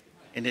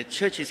and the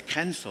church is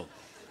cancelled?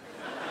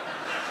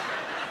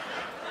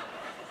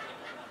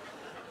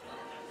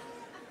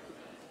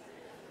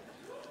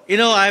 You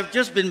know, I've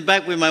just been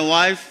back with my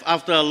wife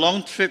after a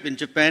long trip in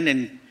Japan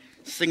and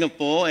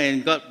Singapore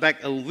and got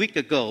back a week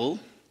ago,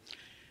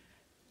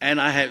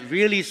 and I had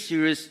really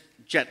serious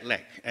jet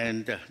lag,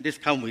 and this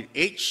comes with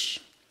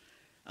age,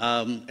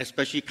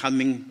 especially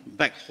coming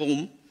back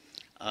home.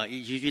 It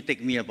usually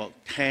takes me about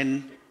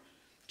 10,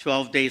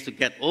 12 days to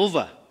get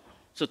over.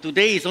 So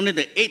today is only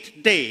the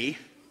 8th day,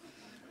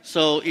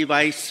 so if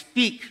I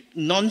speak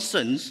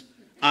nonsense,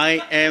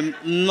 I am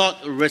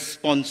not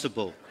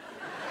responsible.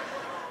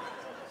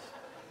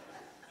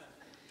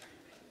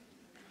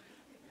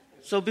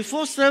 So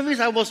before service,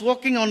 I was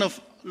walking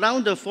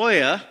around the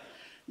foyer,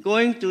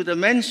 going to the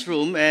men's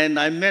room, and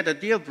I met a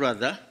dear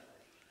brother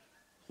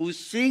who,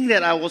 seeing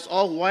that I was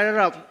all wired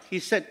up, he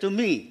said to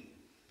me,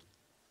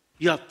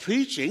 "You are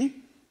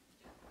preaching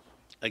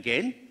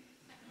again?"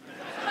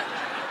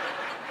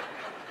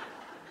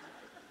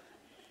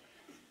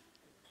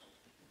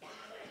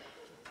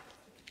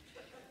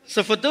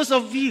 So for those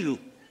of you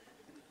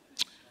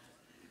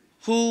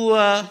who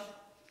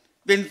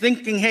been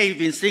thinking, hey, you've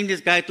been seeing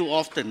this guy too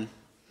often,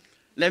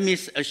 let me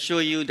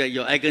assure you that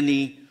your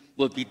agony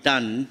will be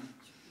done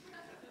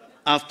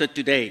after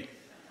today.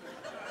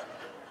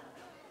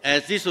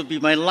 As this will be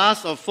my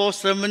last of 4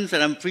 sermons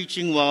that I'm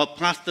preaching while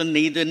Pastor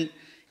Nathan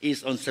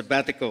is on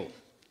sabbatical.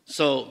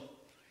 So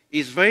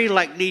it's very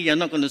likely you're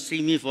not going to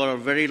see me for a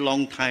very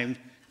long time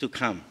to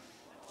come.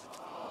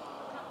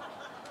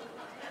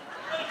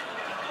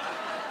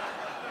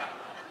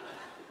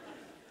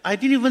 I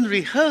didn't even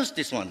rehearse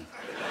this one.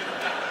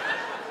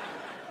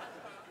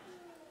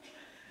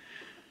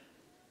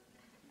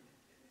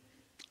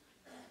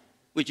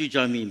 Would you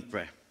join me in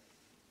prayer?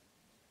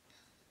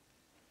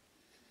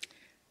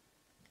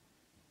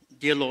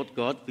 Dear Lord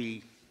God,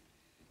 we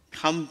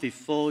come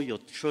before your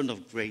throne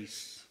of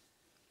grace,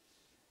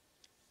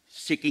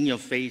 seeking your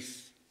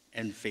face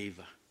and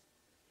favor.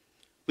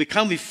 We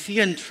come with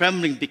fear and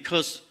trembling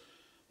because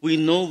we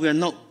know we are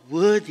not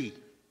worthy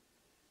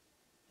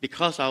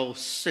because of our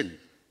sin.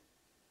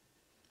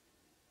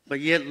 But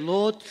yet,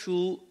 Lord,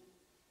 through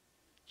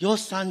your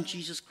Son,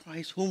 Jesus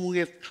Christ, whom we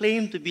have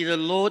claimed to be the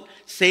Lord,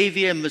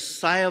 Savior, and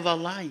Messiah of our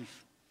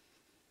life,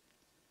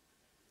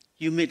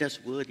 you made us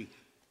worthy.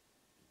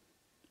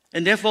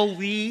 And therefore,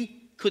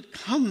 we could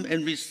come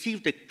and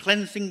receive the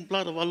cleansing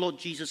blood of our Lord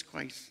Jesus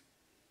Christ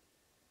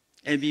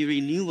and be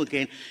renewed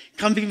again,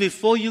 coming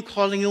before you,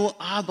 calling you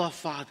Abba,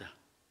 Father.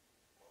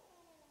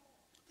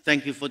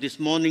 Thank you for this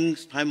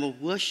morning's time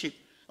of worship,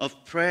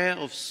 of prayer,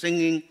 of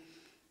singing,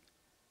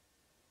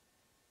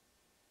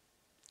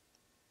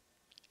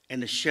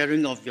 and the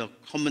sharing of your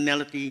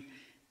commonality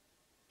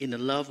in the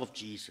love of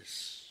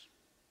Jesus.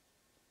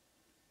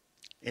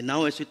 And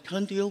now as we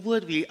turn to your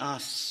word, we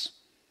ask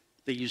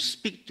that you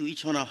speak to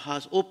each one of our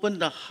hearts. Open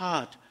the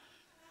heart,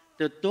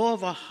 the door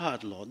of our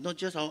heart, Lord, not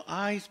just our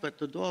eyes, but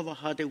the door of our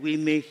heart, that we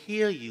may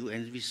hear you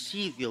and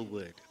receive your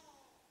word.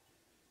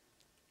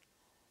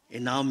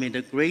 And now may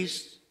the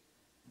grace,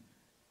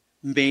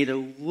 may the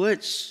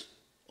words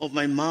of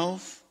my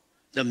mouth,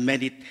 the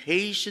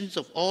meditations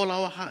of all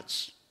our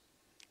hearts,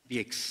 be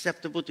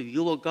acceptable to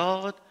you, O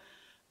God,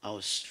 our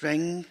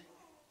strength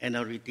and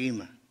our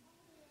Redeemer,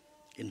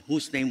 in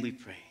whose name we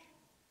pray.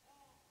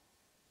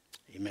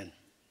 Amen.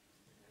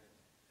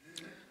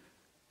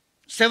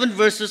 7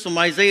 verses from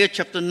Isaiah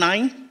chapter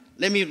 9.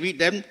 Let me read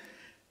them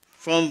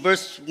from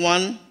verse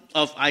 1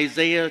 of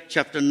Isaiah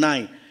chapter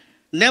 9.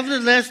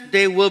 Nevertheless,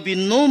 there will be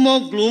no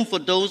more gloom for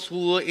those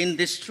who were in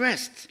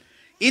distress.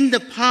 In the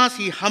past,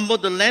 he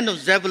humbled the land of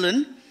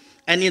Zebulun,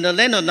 and in the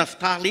land of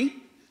Naphtali,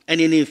 and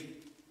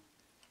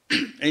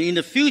in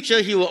the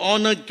future, he will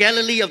honor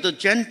Galilee of the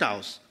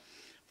Gentiles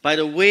by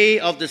the way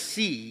of the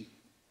sea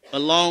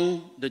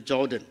along the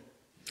Jordan.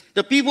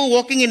 The people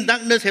walking in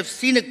darkness have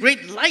seen a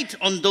great light.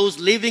 On those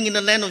living in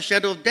the land of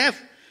shadow of death,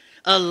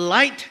 a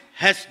light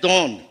has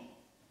dawned.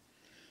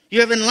 You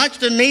have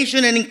enlarged the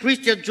nation and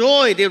increased their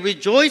joy. They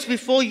rejoice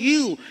before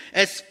you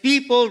as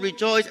people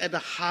rejoice at the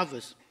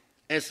harvest,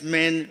 as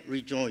men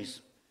rejoice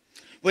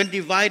when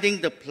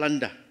dividing the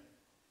plunder.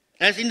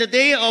 As in the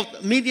day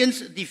of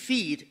Midian's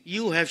defeat,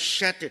 you have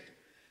shattered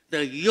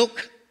the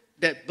yoke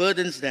that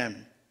burdens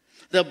them,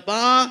 the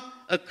bar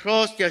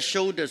across their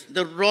shoulders,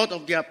 the rod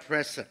of their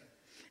oppressor.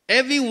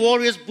 Every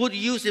warrior's boot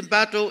used in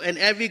battle and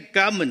every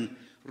garment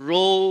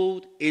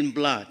rolled in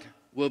blood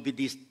will be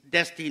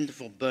destined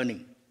for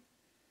burning,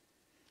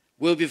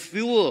 will be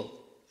fuel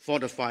for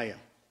the fire.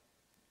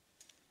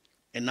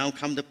 And now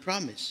comes the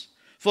promise.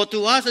 For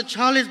to us a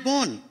child is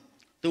born,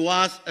 to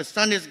us a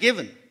son is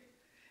given,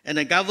 and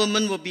the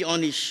government will be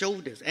on his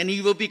shoulders, and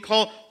he will be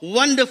called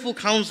Wonderful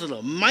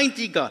Counselor,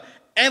 Mighty God,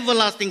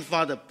 Everlasting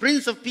Father,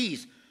 Prince of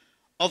Peace.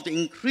 of the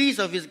increase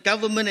of his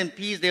government and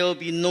peace, there will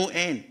be no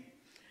end.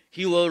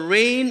 He will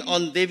reign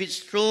on David's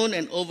throne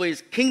and over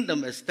his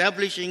kingdom,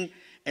 establishing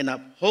and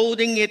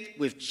upholding it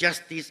with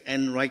justice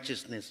and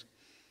righteousness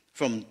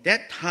from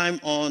that time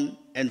on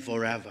and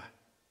forever.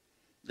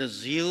 The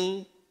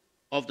zeal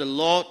of the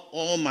Lord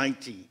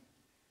Almighty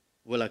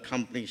will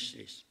accomplish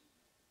this.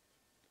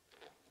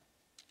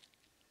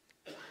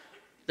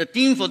 The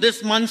theme for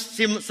this month's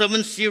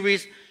sermon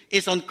series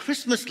is on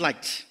Christmas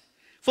lights,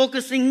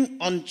 focusing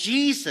on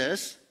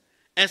Jesus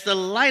as the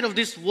light of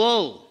this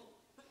world,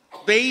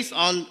 based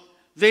on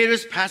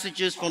various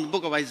passages from the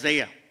book of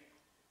Isaiah.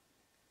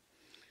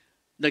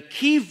 The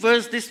key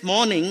verse this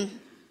morning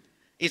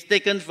is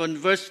taken from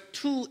verse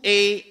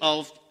 2a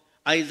of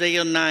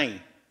Isaiah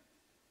 9.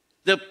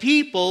 The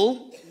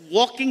people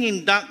walking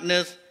in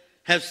darkness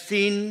have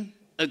seen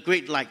a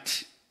great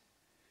light.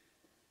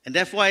 And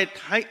therefore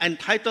I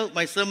entitled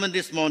my sermon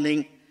this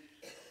morning,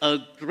 A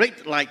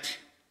Great Light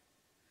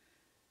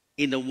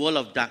in the World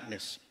of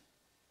Darkness.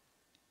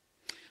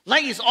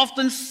 Light is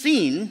often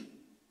seen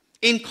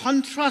in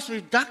contrast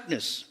with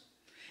darkness.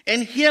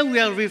 And here we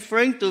are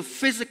referring to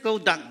physical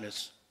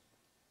darkness.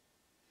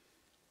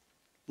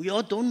 We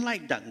all don't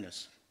like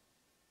darkness,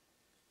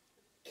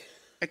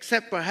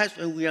 except perhaps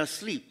when we are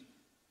asleep.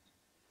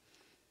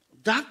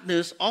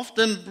 Darkness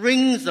often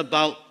brings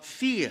about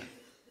fear,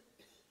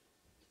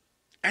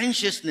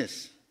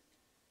 anxiousness,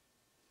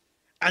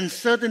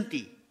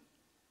 uncertainty,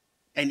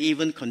 and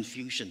even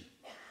confusion.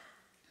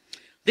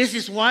 This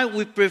is why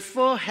we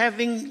prefer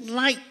having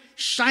light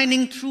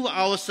shining through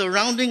our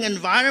surrounding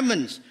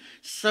environments,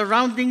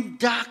 surrounding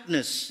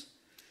darkness,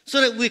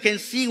 so that we can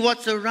see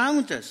what's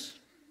around us.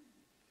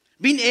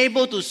 Being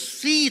able to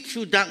see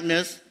through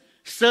darkness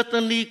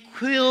certainly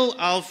quell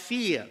our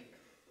fear,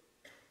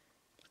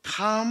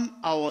 calm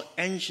our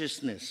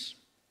anxiousness,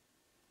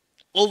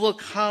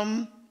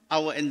 overcome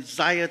our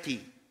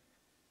anxiety,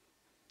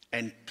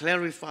 and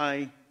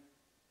clarify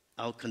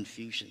our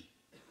confusion.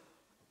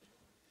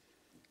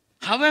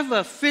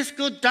 However,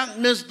 physical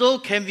darkness, though,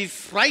 can be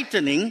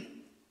frightening.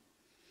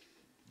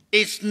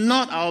 It's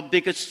not our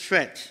biggest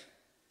threat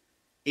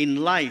in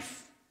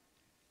life,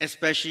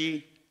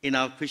 especially in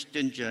our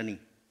Christian journey.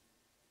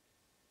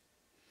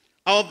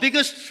 Our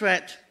biggest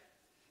threat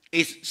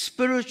is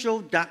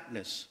spiritual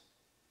darkness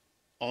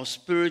or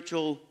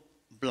spiritual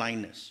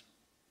blindness.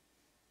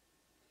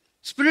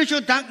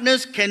 Spiritual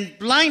darkness can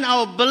blind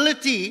our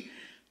ability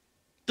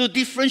to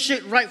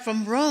differentiate right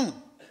from wrong,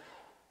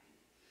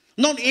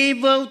 not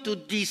able to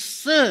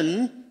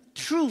discern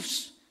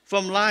truths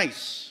from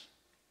lies,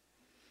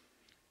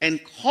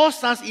 and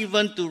cause us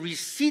even to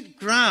recede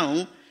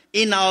ground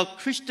in our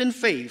Christian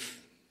faith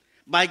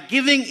by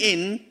giving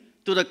in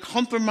to the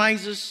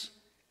compromises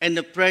and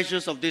the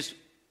pressures of this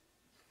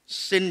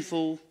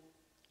sinful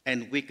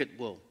and wicked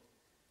world.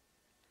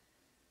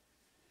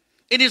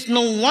 It is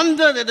no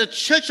wonder that the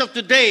church of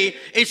today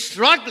is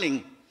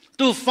struggling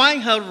to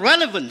find her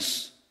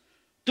relevance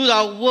to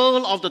our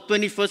world of the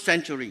 21st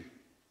century.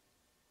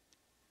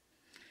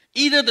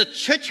 Either the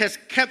church has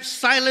kept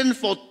silent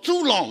for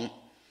too long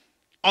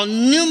on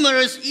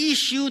numerous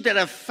issues that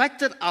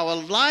affected our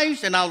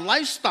lives and our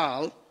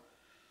lifestyle,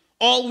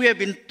 or we have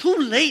been too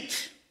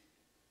late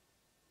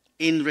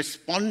in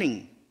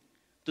responding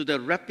to the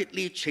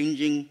rapidly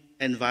changing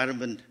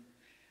environment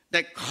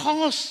that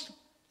caused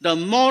the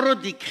moral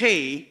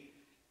decay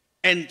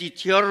and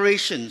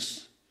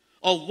deteriorations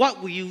of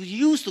what we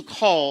used to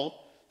call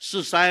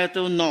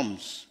societal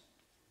norms,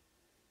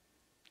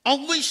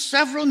 of which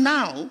several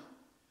now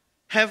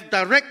have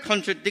direct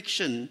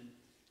contradiction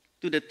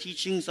to the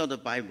teachings of the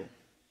Bible.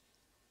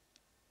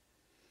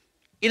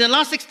 In the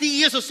last 60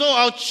 years or so,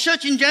 our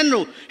church in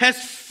general has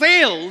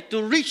failed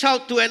to reach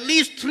out to at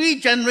least 3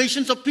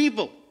 generations of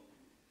people,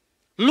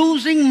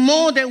 losing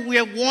more than we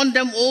have won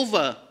them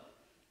over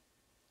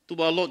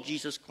to our Lord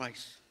Jesus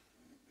Christ.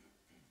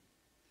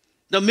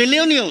 The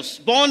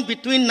millennials born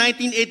between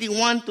 1981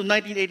 to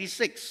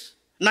 1986,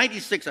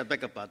 96, I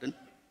beg your pardon.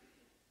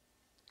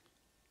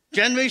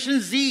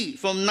 Generation Z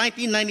from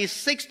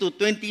 1996 to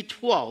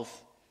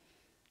 2012,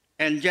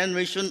 and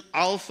Generation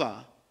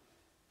Alpha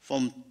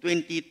from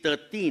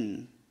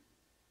 2013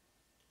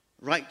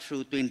 right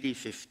through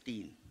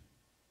 2015.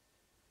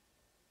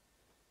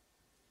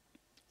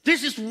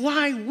 This is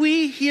why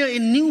we here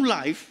in New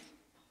Life,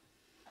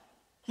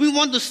 we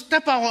want to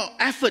step our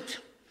effort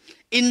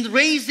in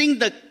raising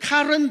the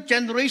current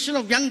generation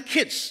of young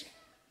kids,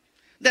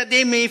 that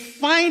they may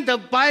find the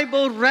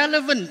Bible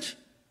relevant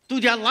to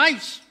their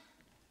lives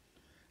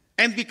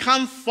and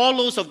become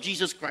followers of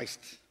Jesus Christ.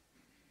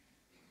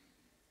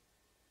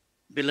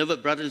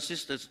 Beloved brothers and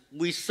sisters,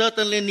 we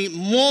certainly need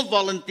more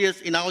volunteers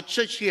in our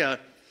church here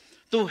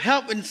to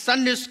help in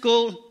Sunday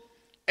school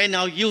and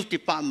our youth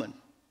department,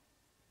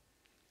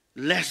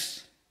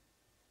 lest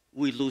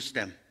we lose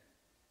them.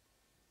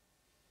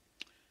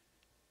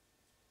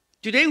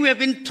 Today we have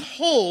been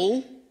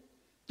told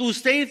to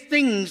say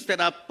things that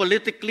are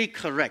politically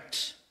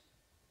correct,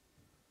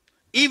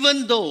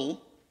 even though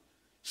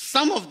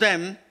some of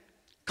them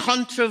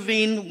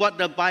contravene what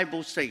the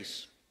Bible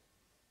says.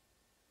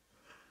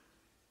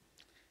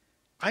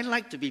 I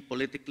like to be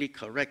politically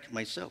correct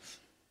myself.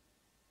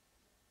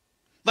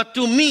 But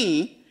to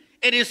me,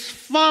 it is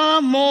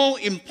far more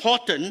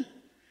important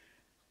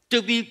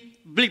to be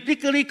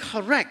biblically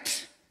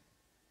correct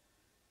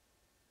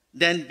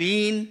than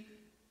being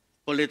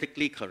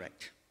politically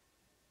correct.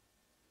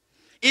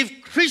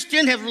 If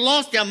Christians have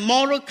lost their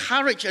moral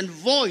courage and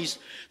voice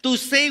to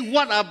say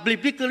what are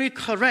biblically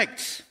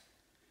correct,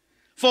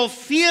 for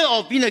fear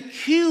of being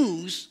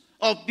accused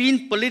of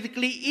being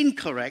politically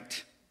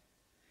incorrect,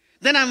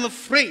 then I'm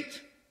afraid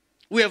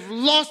we have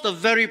lost the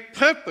very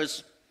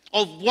purpose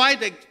of why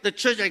the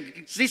church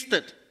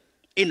existed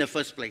in the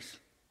first place.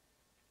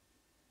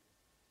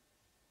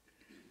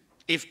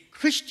 If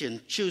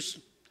Christians choose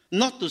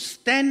not to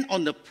stand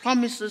on the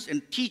promises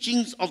and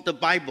teachings of the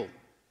Bible,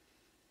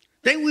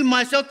 then we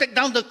might as well take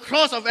down the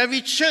cross of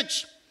every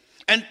church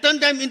and turn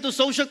them into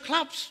social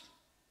clubs.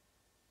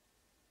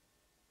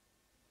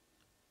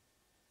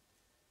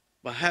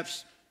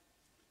 Perhaps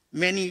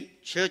many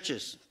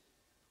churches,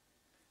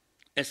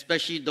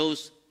 especially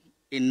those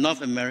in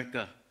North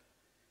America,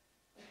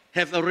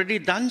 have already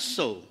done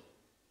so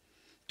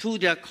through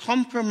their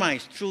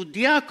compromise to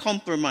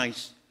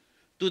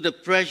the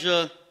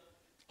pressure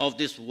of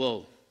this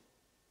world.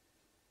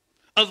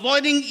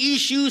 Avoiding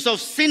issues of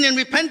sin and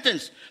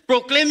repentance,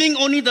 proclaiming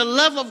only the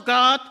love of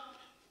God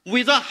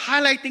without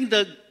highlighting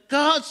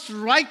God's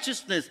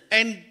righteousness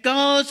and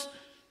God's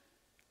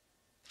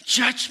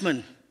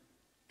judgment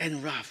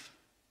and wrath.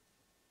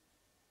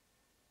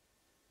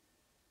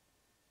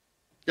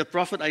 The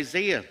prophet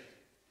Isaiah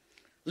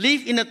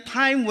lived in a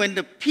time when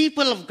the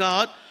people of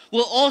God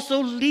were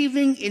also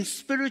living in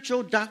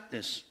spiritual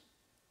darkness.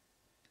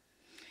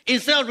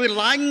 Instead of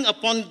relying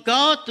upon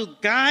God to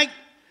guide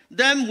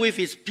them with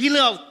his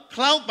pillar of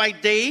cloud by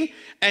day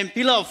and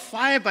pillar of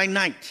fire by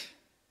night,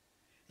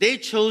 they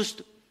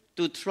chose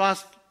to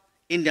trust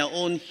in their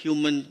own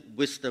human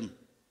wisdom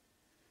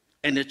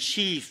and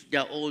achieve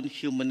their own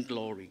human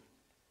glory.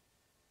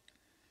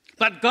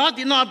 But God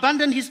did not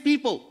abandon his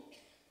people.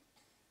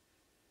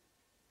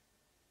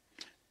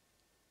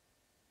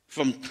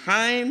 From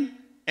time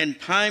and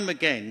time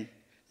again,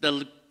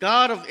 the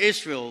God of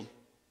Israel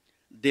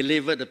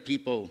delivered the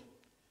people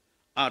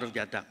out of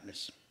their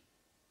darkness.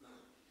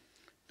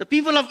 The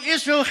people of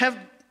Israel have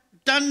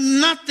done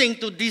nothing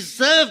to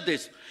deserve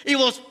this. It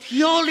was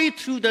purely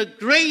through the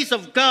grace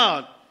of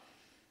God.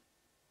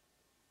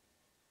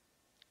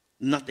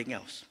 Nothing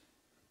else.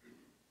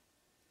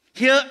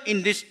 Here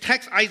in this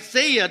text,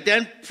 Isaiah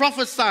then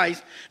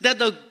prophesies that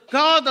the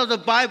God of the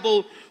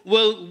Bible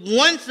will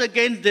once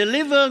again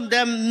deliver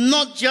them,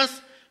 not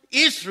just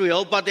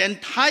Israel, but the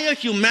entire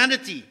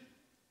humanity,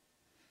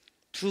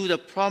 through the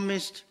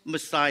promised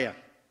Messiah,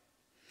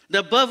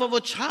 the birth of a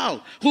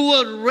child who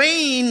will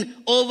reign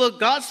over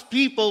God's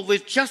people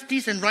with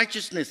justice and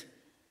righteousness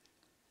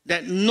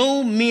that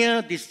no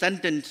mere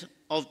descendant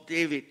of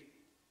David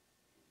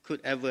could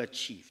ever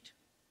achieve.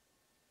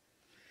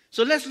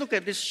 So let's look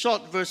at these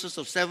short verses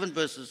of 7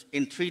 verses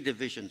in 3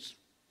 divisions.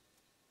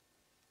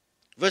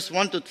 Verse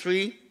 1 to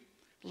 3,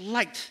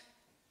 light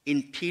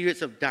in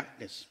periods of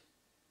darkness.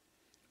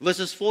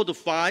 Verses 4 to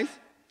 5,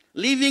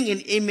 living in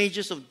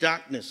images of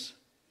darkness.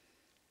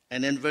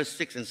 And then verse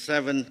 6 and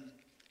 7,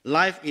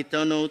 life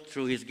eternal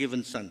through his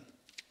given Son.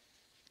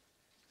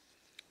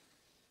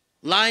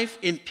 Life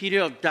in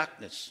period of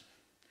darkness.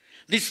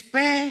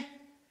 Despair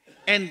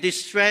and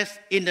distress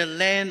in the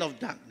land of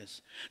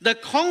darkness. The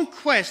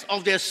conquest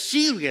of the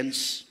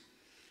Assyrians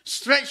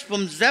stretched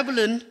from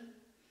Zebulun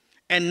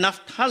and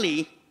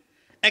Naphtali,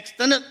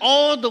 extended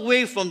all the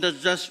way from the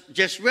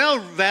Jezreel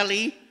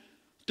Valley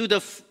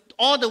to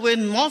all the way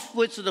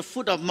northwards to the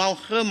foot of Mount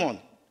Hermon,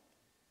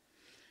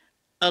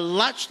 a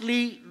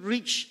largely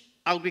rich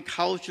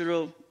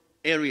agricultural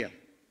area,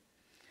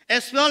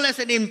 as well as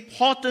an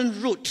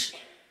important route,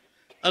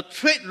 a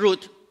trade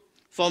route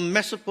from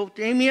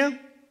Mesopotamia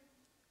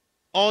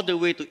all the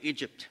way to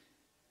Egypt.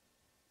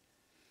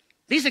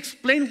 This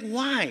explains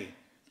why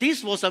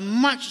this was a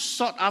much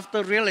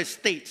sought-after real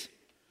estate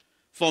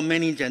for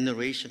many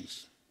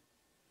generations.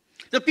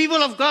 The people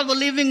of God were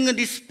living in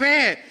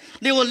despair.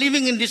 They were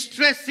living in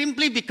distress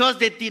simply because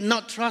they did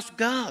not trust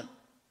God.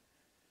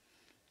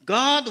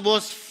 God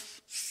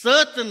was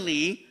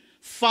certainly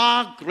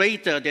far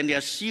greater than the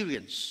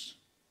Assyrians.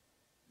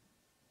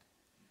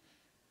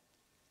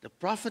 The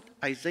prophet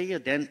Isaiah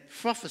then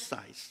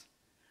prophesies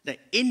that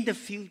in the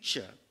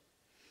future,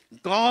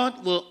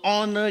 God will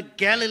honor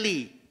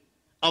Galilee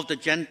of the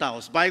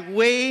Gentiles by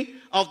way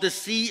of the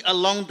sea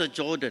along the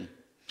Jordan.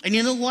 And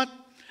you know what?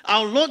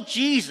 Our Lord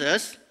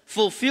Jesus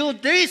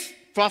fulfilled this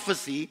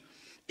prophecy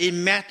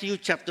in Matthew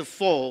chapter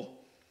 4,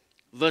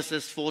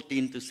 verses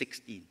 14 to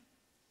 16.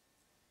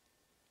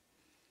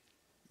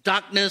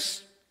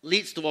 Darkness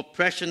leads to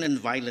oppression and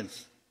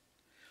violence.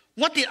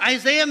 What did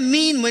Isaiah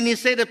mean when he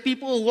said that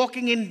people were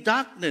walking in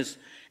darkness?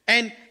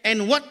 And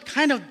what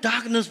kind of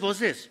darkness was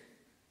this?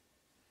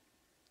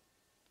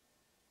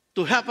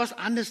 To help us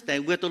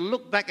understand, we have to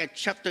look back at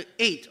chapter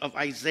 8 of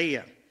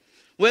Isaiah,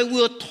 where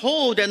we were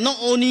told that not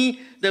only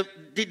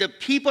did the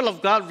people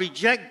of God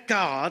reject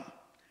God,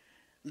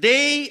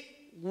 they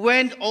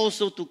went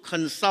also to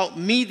consult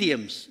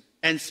mediums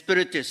and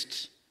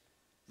spiritists.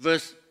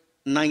 Verse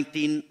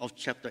 19 of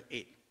chapter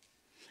 8.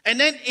 And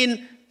then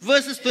in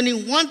verses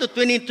 21 to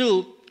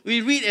 22,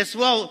 we read as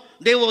well,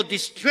 they were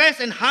distressed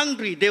and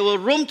hungry. They will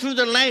roam through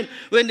the land.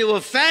 When they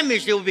were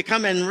famished, they will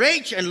become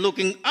enraged, and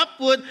looking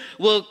upward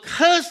will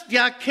curse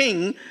their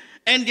king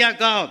and their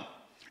God.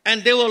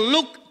 And they will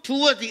look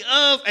toward the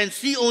earth and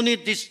see only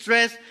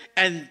distress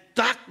and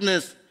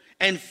darkness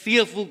and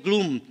fearful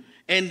gloom.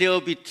 And they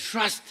will be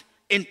thrust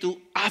into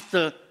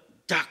utter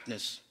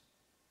darkness.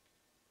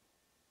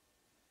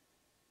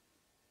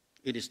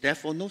 It is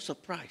therefore no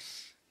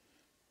surprise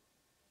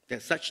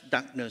that such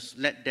darkness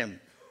led them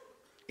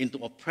into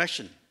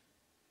oppression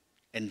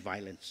and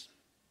violence.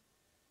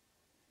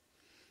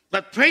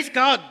 But praise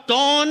God,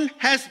 dawn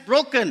has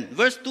broken.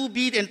 Verse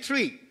 2b and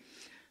 3.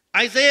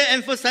 Isaiah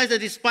emphasized that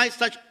despite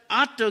such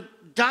utter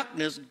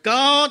darkness,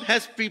 God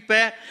has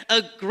prepared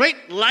a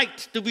great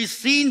light to be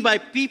seen by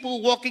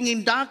people walking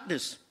in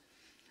darkness,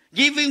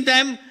 giving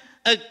them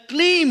a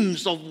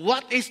glimpse of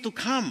what is to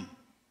come.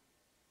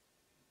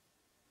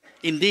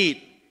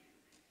 Indeed,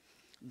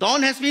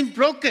 dawn has been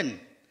broken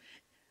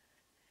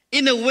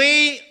in a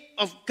way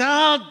of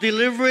God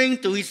delivering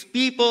to his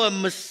people a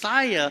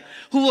Messiah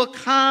who will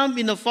come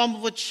in the form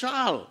of a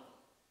child.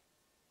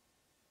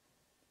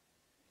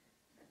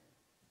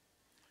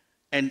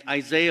 And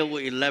Isaiah will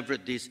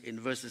elaborate this in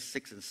verses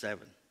 6 and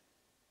 7.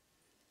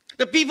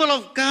 The people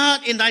of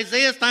God in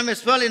Isaiah's time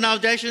as well, in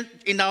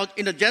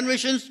the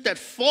generations that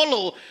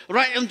follow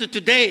right into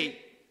today,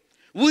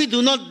 we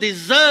do not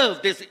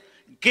deserve this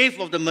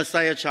gift of the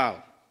Messiah child.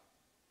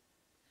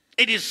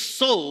 It is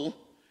so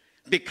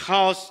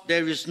because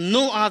there is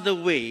no other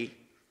way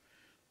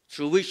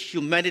through which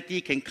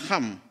humanity can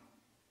come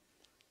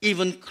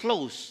even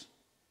close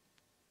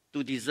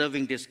to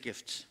deserving this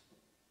gift.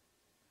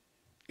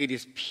 It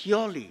is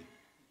purely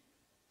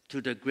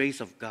through the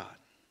grace of God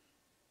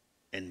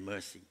and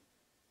mercy.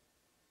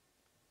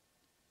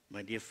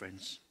 My dear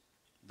friends,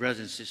 brothers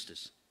and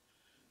sisters,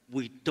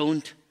 we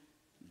don't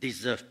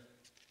deserve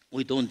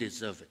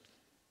it.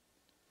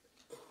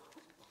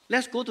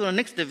 Let's go to the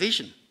next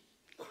division.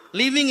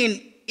 Living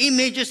in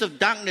images of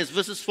darkness,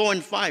 verses 4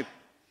 and 5.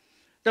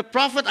 The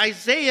prophet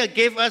Isaiah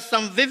gave us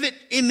some vivid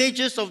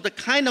images of the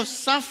kind of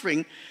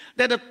suffering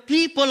that the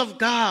people of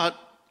God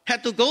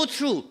had to go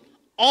through,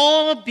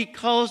 all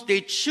because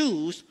they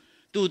choose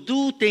to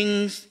do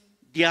things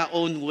their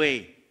own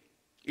way.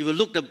 If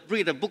you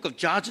read the book of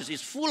Judges,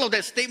 it's full of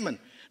that statement.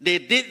 They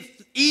did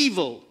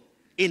evil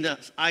in the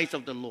eyes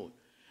of the Lord.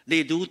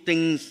 They do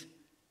things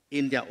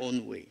in their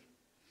own way,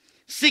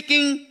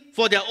 seeking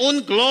for their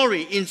own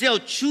glory instead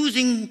of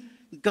choosing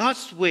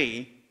God's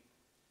way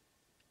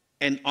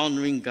and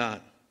honoring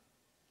God.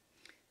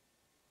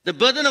 The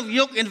burden of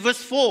yoke in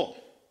verse 4.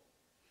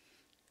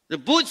 The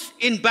boots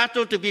in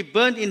battle to be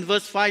burned in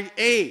verse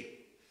 5a.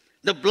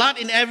 The blood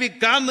in every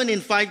garment in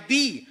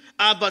 5b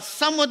are but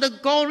some of the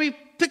gory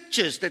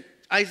pictures that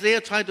Isaiah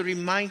tried to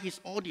remind his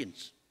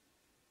audience.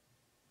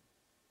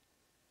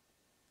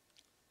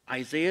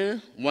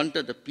 Isaiah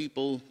wanted the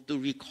people to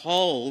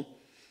recall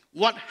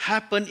what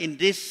happened in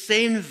this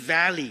same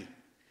valley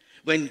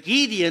when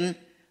Gideon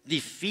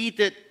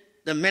defeated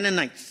the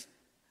Midianites,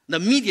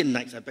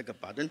 I beg your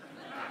pardon.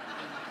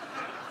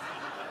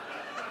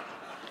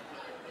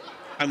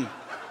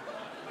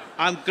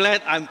 I'm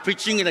glad I'm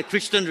preaching in a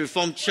Christian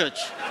Reformed church.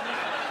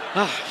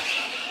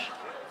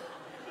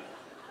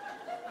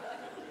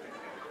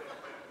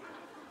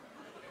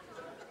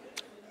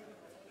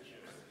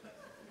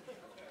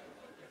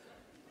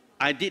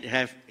 I did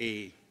have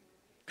a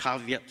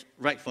caveat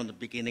right from the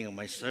beginning of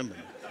my sermon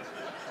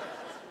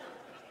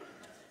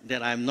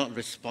that I'm not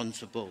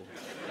responsible.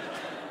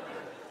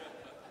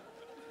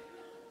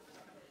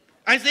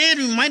 Isaiah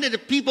reminded the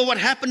people what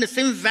happened in the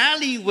same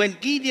valley when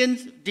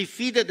Gideon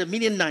defeated the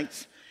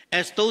Midianites,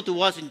 as told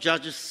to us in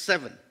Judges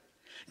 7.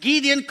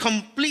 Gideon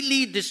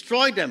completely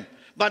destroyed them.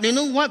 But you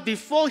know what?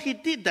 Before he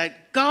did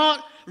that,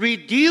 God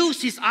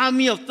reduced his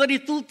army of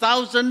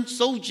 32,000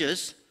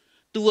 soldiers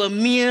to a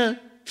mere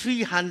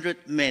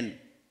 300 men.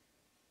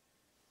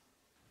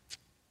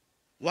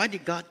 Why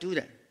did God do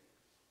that?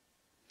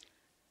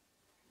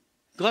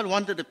 God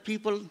wanted the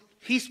people,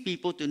 his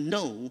people, to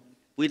know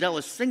without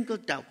a single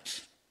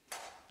doubt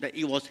that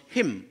it was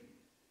him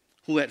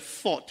who had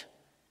fought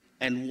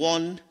and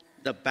won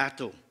the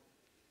battle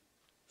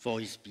for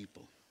his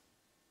people.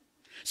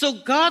 So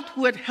God,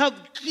 who had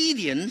helped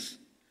Gideon,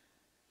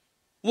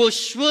 will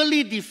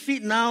surely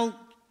defeat now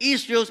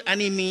Israel's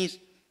enemies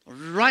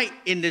right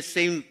in the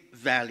same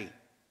valley.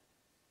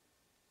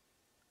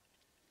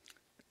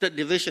 Third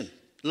division,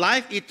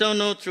 life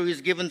eternal through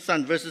his given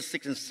son, verses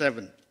 6 and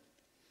 7.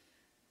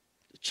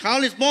 The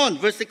child is born,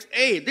 verse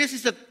 6a. This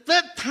is the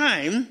third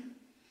time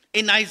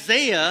in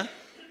Isaiah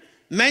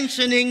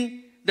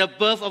mentioning the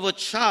birth of a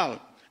child.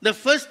 The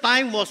first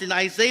time was in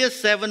Isaiah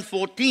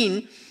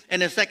 7:14,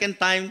 and the second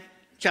time,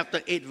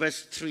 chapter 8,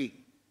 verse 3.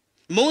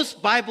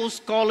 Most Bible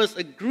scholars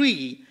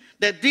agree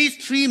that these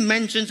three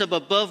mentions of a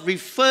birth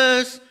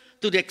refers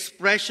to the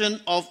expression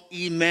of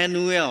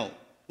Emmanuel,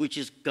 which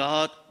is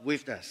God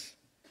with us.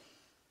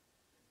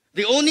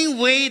 The only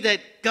way that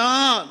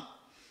God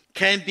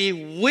can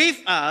be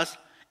with us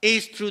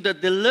is through the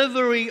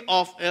delivery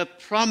of a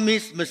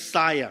promised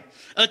Messiah,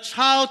 a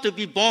child to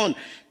be born,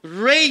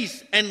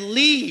 raised and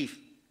live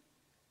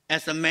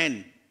as a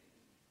man,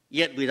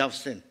 yet without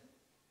sin,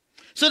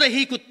 so that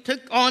he could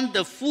take on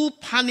the full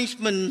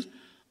punishment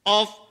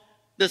of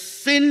the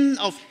sin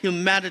of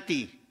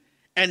humanity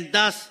and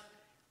thus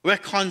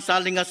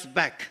reconciling us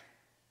back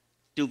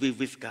to be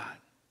with God.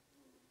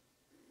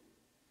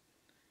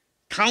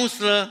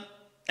 Counselor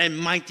and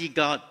mighty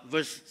God,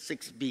 verse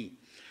 6b.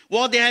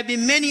 While there have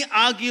been many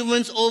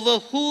arguments over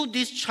who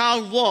this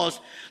child was,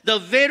 the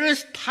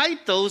various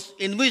titles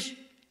in which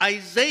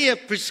Isaiah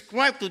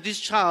prescribed to this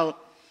child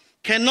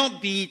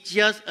cannot be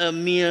just a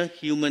mere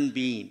human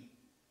being.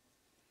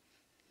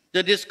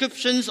 The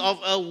descriptions of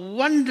a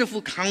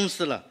wonderful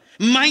counselor,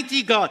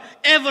 mighty God,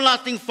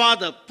 everlasting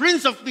Father,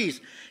 Prince of Peace,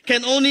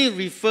 can only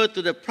refer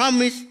to the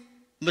promised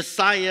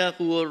Messiah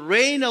who will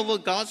reign over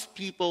God's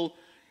people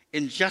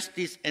in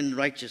justice and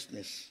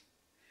righteousness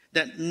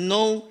that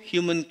no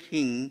human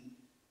king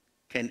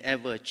can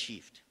ever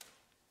achieve.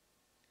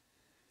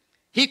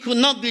 He could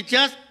not be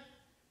just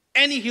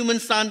any human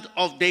son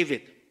of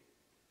David,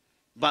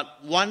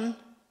 but one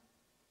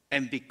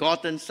and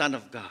begotten Son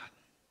of God,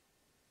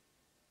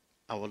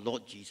 our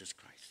Lord Jesus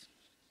Christ.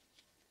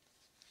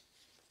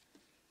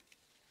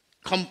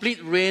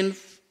 Complete reign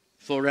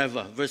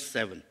forever, verse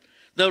 7.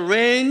 The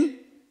reign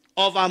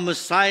of our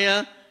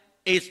Messiah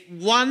is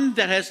one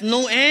that has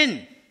no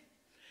end.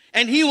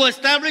 And he will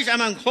establish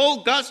among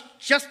whole God's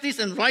justice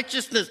and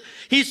righteousness.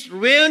 His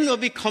reign will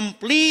be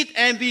complete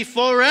and be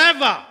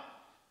forever.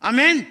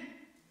 Amen.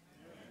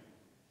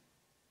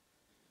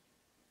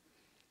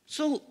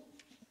 So,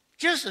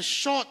 just a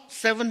short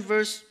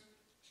 7-verse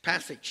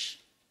passage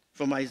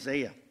from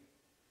Isaiah.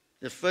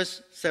 The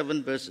first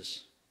 7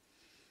 verses.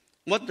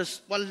 What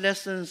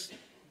lessons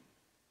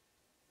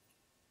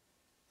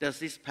does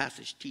this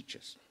passage teach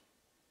us?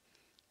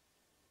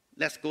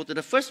 Let's go to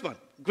the first one.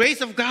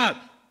 Grace of God.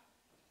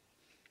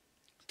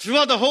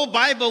 Throughout the whole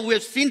Bible, we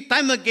have seen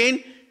time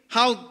again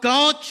how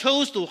God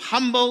chose to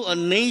humble a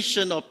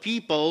nation or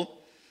people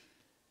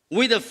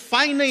with the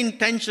final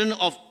intention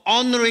of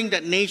honoring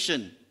that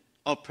nation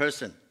or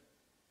person.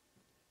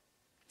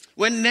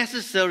 When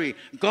necessary,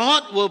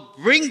 God will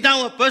bring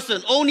down a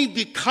person only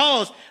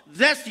because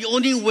that's the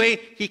only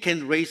way he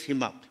can raise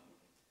him up.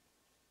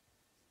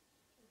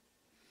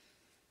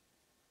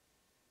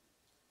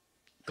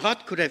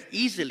 God could have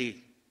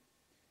easily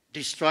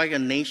destroyed a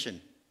nation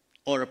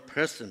or a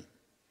person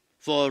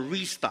for a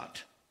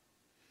restart.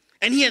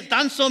 And he has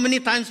done so many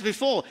times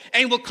before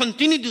and will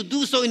continue to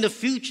do so in the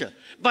future.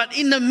 But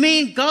in the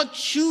main, God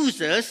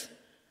chooses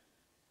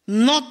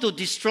not to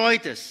destroy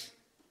us,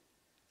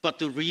 but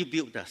to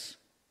rebuild us.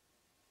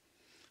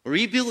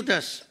 Rebuild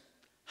us,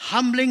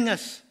 humbling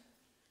us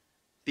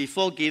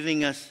before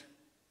giving us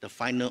the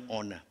final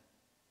honor.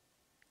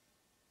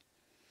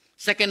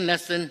 Second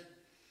lesson,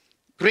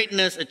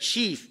 greatness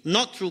achieved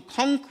not through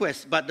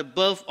conquest, but the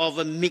birth of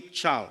a meek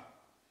child.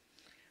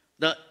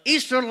 The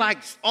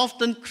Israelites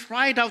often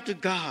cried out to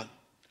God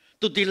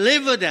to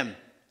deliver them,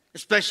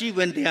 especially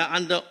when they are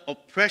under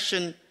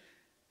oppression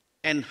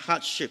and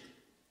hardship.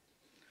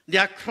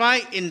 Their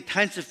cry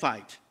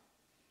intensified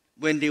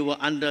when they were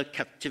under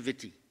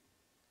captivity.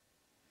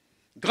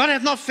 God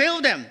has not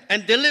failed them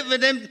and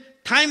delivered them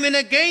time and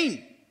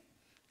again,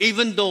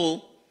 even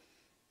though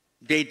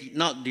they did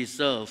not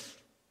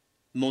deserve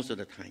most of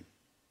the time.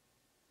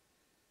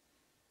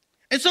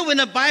 And so when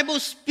the Bible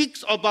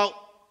speaks about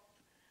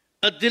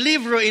a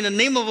deliverer in the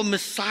name of a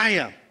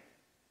Messiah,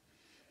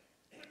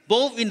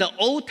 both in the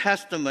Old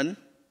Testament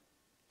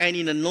and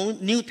in the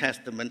New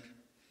Testament,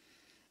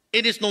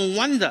 it is no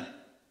wonder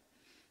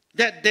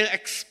that the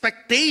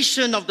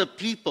expectation of the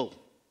people,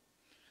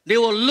 they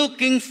were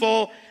looking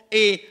for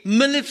a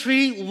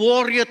military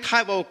warrior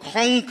type of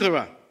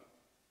conqueror.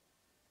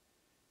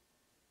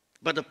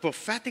 But the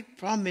prophetic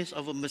promise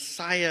of a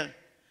Messiah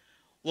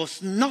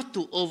was not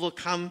to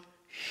overcome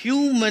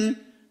human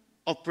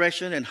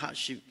oppression and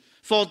hardship.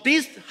 For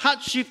these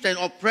hardships and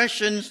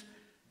oppressions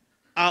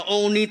are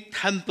only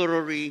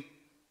temporary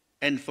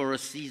and for a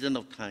season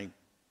of time.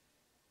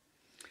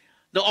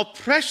 The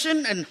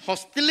oppression and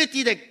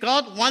hostility that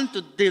God wants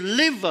to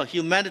deliver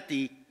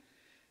humanity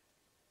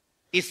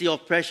is the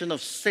oppression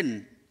of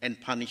sin and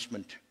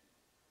punishment.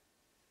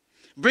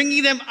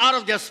 Bringing them out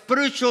of their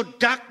spiritual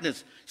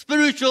darkness,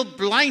 spiritual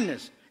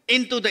blindness,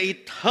 into the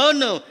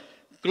eternal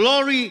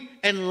glory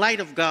and light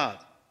of God,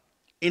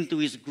 into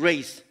His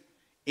grace,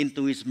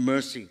 into His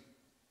mercy.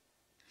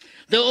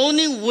 The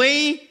only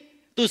way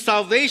to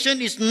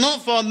salvation is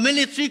not for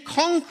military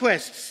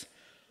conquests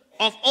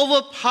of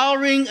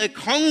overpowering a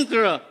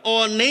conqueror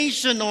or a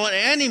nation or an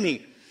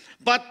enemy,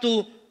 but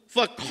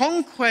for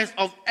conquest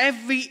of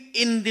every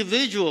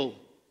individual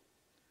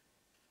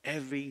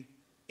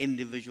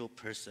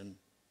person,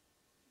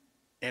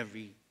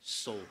 every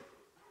soul.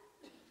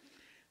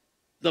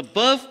 The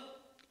birth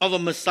of a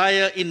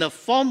Messiah in the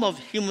form of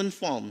human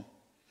form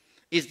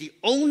is the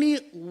only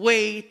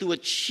way to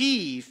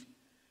achieve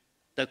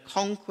the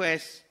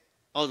conquest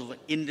of an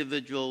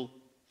individual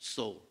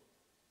soul.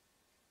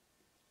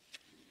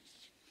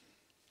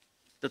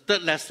 The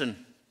third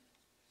lesson,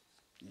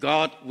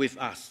 God with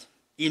us,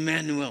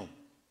 Emmanuel.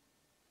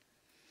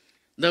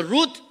 The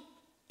root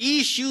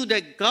issue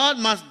that God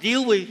must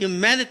deal with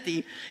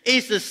humanity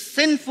is the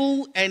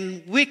sinful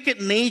and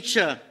wicked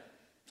nature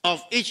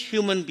of each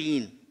human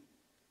being.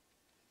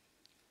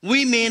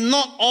 We may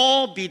not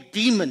all be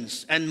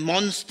demons and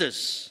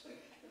monsters,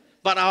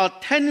 but our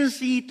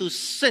tendency to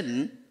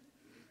sin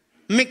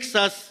makes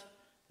us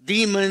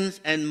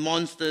demons and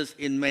monsters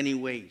in many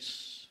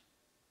ways.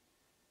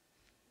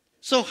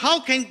 So how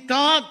can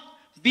God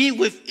be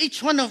with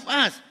each one of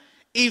us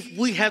if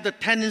we have the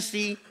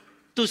tendency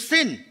to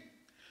sin,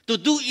 to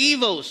do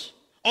evils,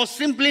 or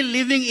simply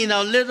living in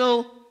our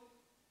little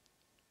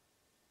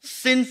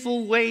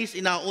sinful ways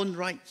in our own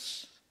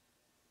rights?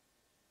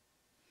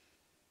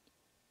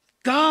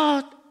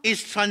 God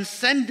is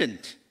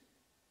transcendent.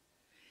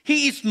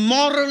 He is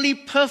morally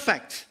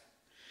perfect.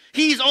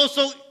 He is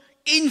also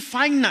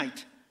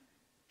infinite.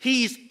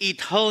 He is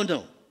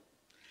eternal.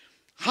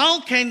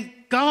 How can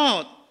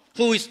God,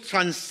 who is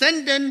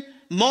transcendent,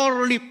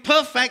 morally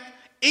perfect,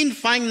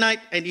 infinite,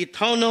 and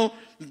eternal,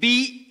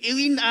 be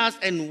in us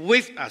and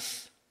with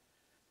us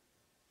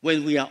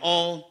when we are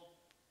all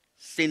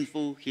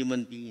sinful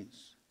human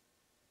beings?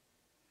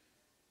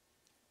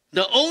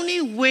 The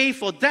only way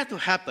for that to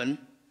happen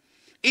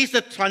is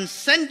the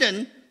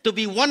transcendent to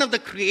be one of the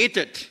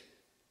created,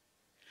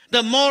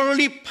 the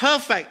morally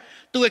perfect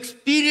to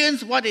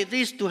experience what it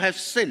is to have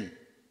sin.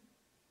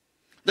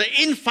 The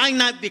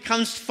infinite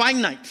becomes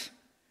finite,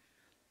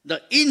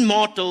 the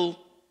immortal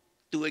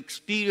to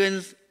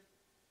experience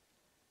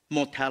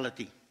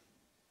mortality.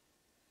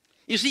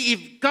 You see,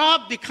 if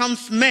God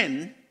becomes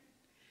man,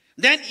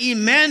 then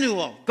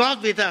Emmanuel,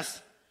 God with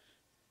us,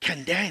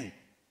 can then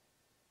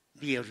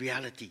be a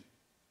reality.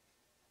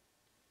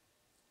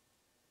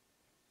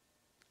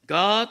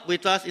 God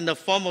with us in the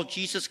form of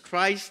Jesus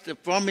Christ, the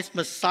promised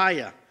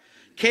Messiah,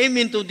 came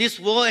into this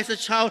world as a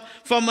child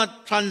from a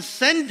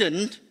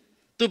transcendent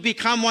to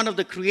become one of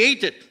the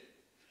created.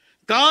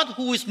 God,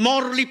 who is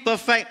morally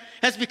perfect,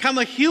 has become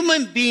a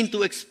human being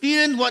to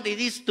experience what it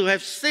is to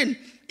have sin,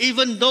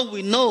 even though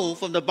we know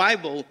from the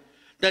Bible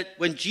that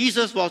when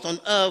Jesus was on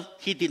earth,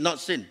 he did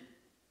not sin.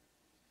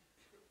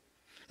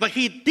 But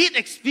he did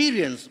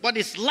experience what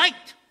it's like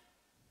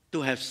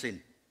to have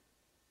sin.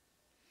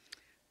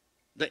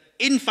 The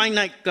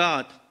infinite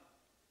God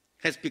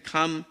has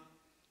become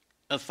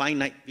a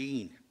finite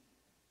being.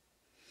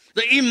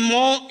 The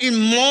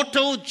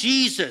immortal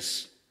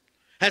Jesus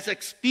has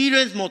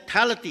experienced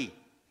mortality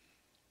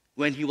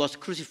when he was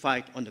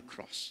crucified on the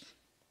cross.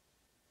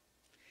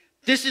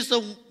 This is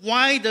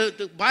why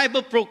the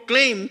Bible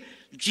proclaimed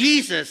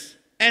Jesus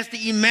as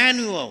the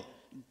Emmanuel,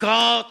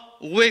 God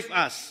with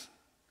us.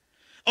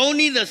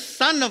 Only the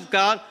Son of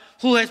God,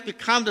 who has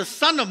become the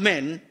Son of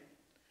Man,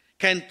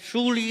 can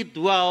truly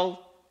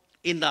dwell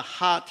in the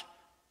heart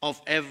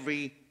of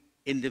every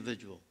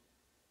individual.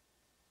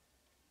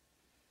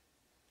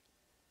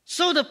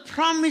 So the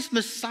promised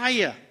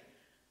Messiah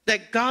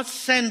that God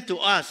sent to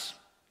us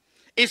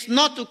is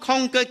not to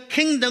conquer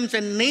kingdoms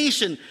and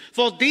nations,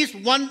 for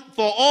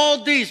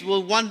all these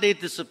will one day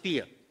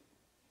disappear.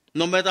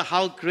 No matter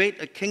how great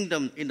a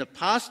kingdom in the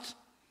past,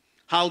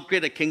 how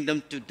great a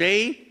kingdom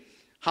today,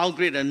 how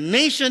great a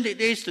nation it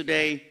is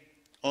today,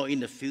 or in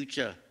the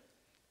future,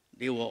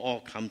 they will all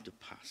come to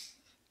pass.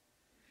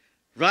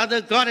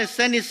 Rather, God has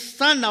sent his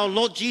Son, our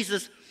Lord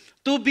Jesus,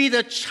 to be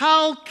the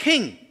child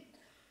king,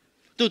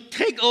 to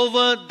take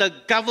over the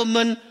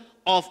government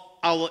of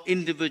our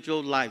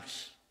individual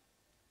lives.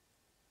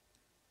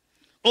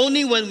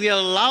 Only when we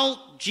allow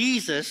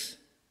Jesus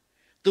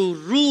to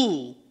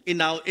rule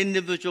in our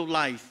individual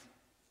life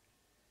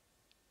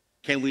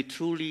can we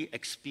truly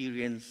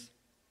experience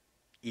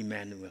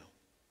Emmanuel,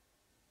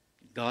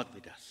 God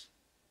with us.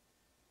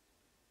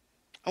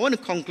 I want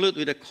to conclude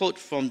with a quote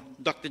from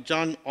Dr.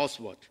 John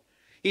Oswald.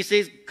 He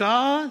says,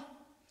 God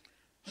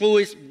who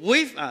is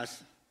with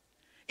us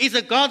is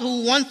a God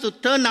who wants to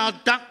turn our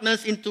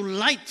darkness into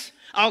light,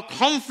 our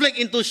conflict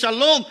into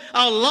shalom,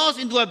 our loss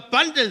into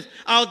abundance,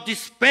 our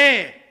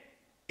despair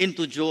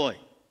into joy.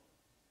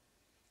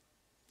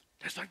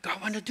 That's what God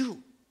wants to do.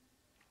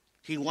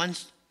 He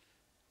wants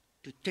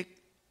to take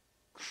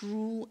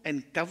rule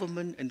and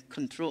government and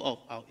control of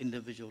our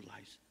individual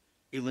lives,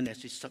 even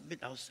as we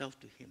submit ourselves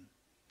to him,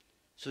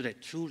 so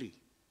that truly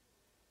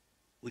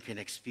we can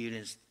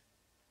experience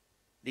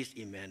this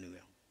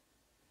Emmanuel.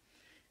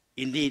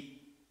 Indeed,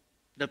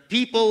 the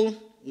people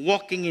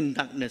walking in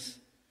darkness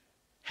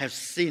have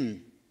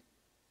seen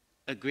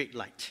a great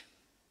light.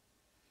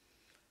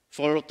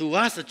 For to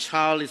us a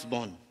child is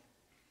born.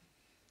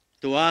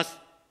 To us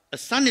a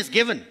son is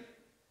given.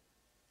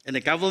 And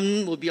the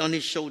government will be on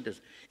his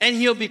shoulders. And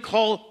he'll be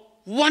called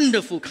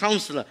Wonderful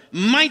Counselor,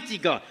 Mighty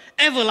God,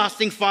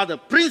 Everlasting Father,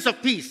 Prince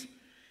of Peace.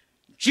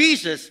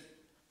 Jesus,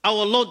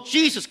 our Lord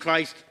Jesus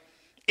Christ,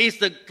 is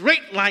the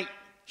great light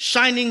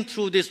shining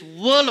through this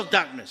world of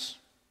darkness.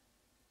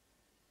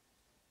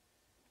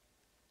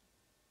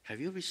 Have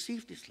you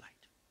received this light?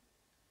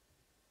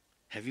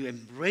 Have you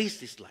embraced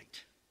this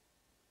light?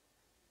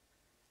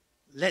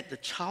 Let the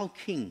Chow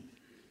King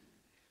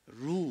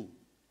rule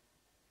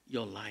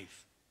your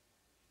life.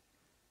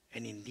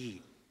 And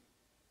indeed,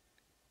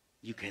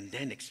 you can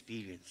then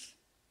experience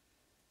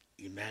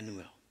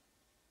Emmanuel,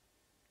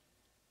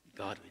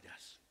 God with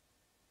us.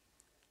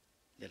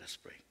 Let us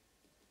pray.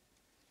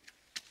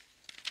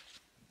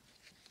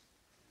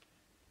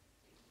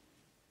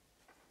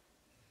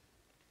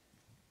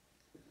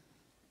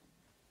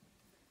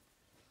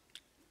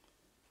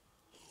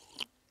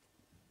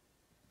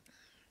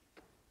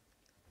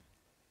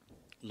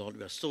 Lord,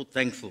 we are so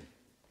thankful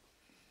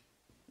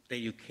that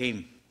you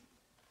came.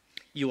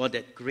 You are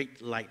that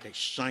great light that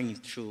shines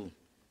through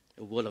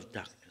a world of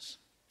darkness.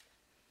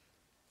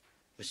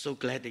 We're so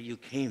glad that you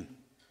came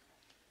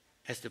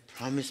as the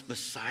promised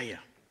Messiah,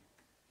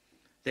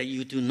 that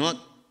you do not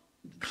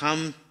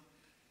come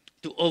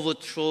to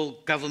overthrow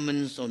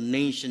governments or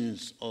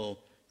nations or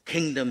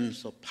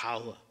kingdoms or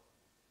power,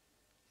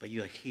 but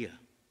you are here.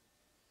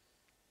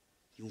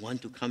 You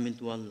want to come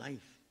into our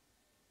life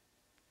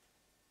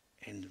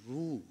and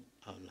rule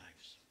our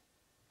lives.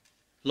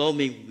 Lord,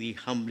 may we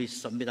humbly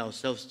submit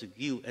ourselves to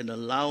you and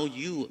allow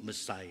you,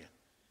 Messiah,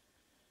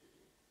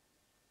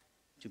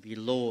 to be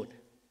Lord,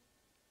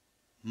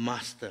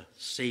 Master,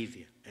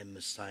 Savior, and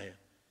Messiah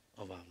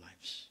of our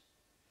lives.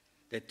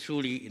 That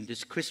truly in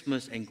this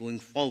Christmas and going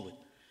forward,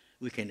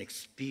 we can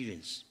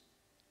experience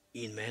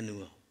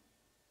Emmanuel,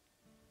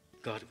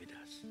 God with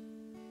us.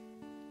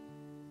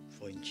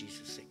 For in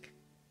Jesus' sake,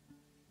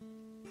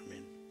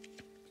 amen.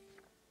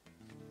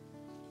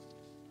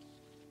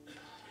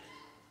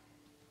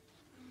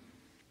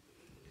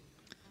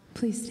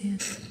 Please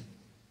stand.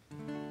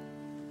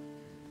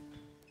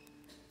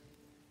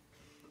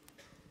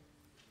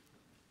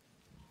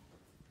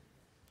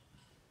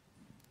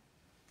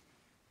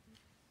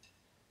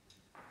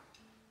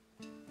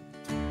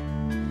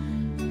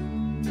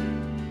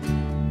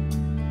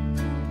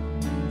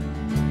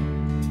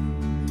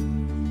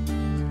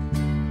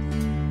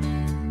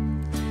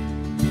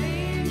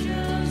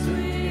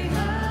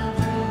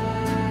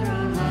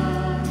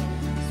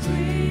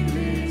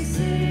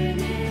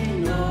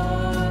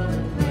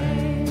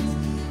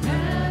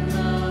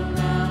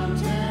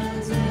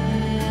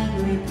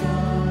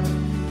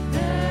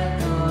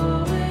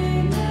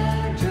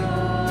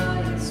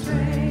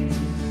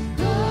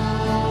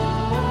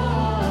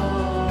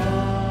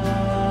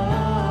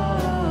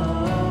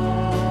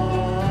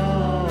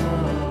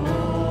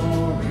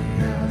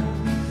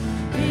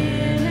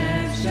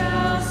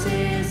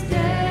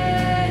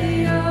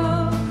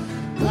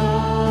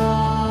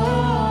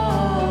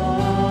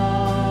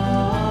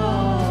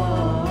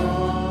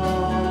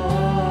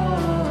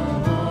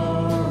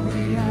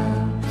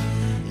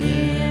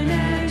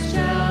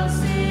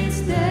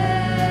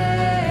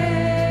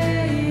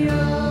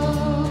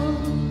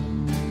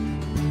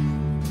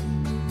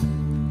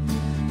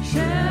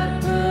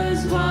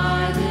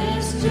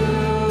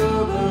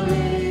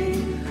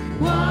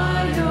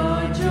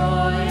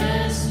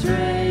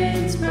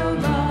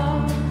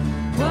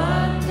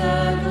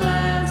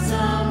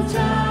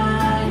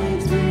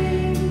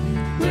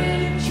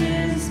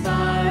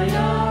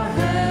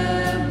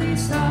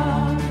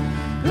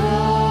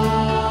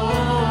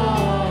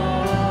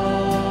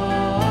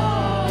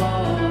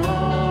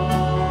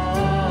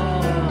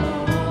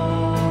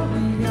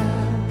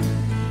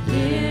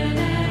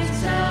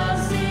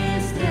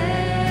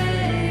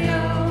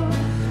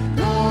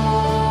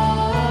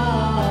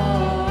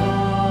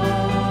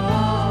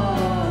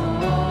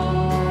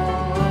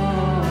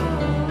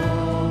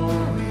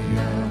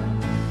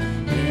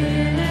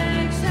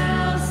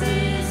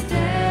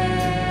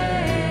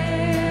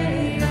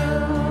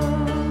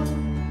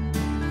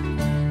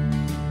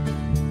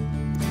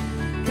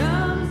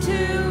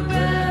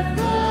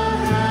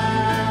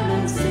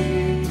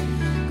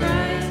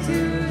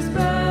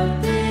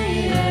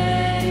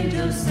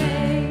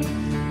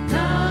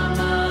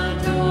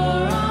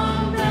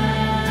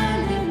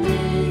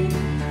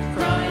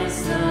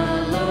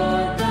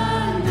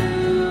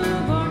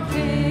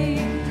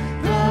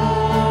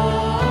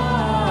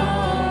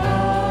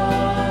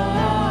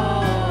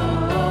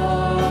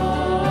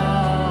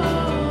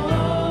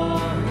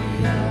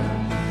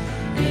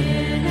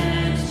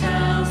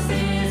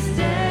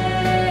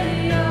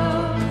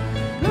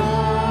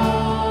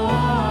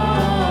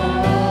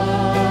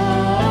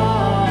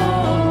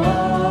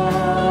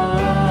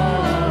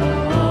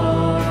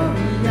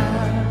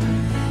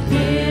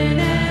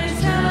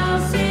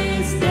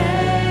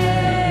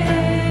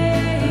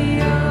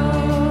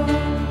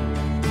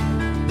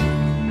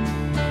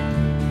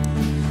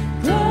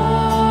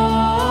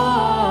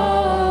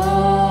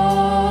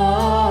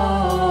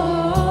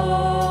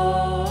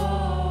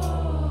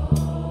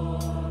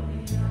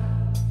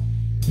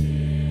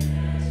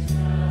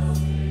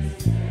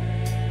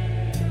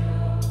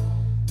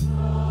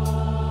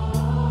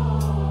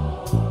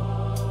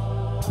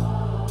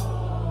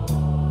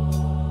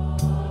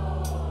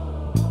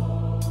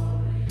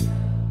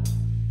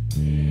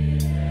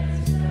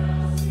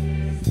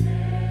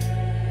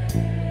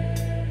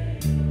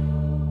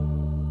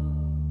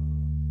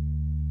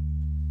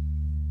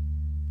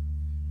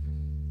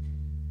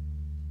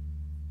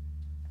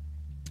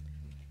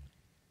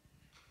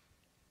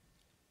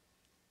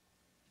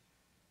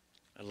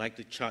 I'd like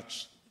to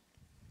charge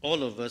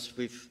all of us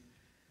with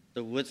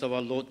the words of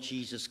our Lord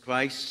Jesus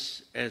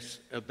Christ as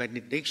a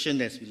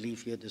benediction as we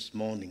leave here this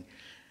morning.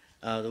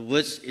 The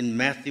words in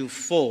Matthew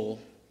 4,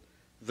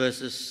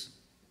 verses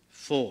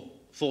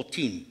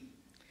 14.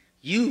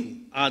 You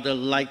are the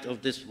light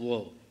of this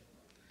world.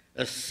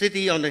 A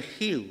city on a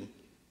hill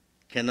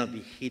cannot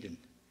be hidden.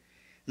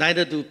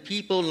 Neither do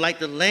people light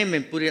the lamp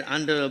and put it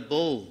under a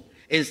bowl.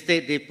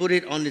 Instead, they put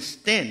it on a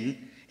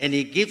stand, and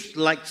it gives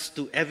light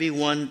to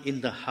everyone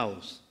in the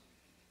house.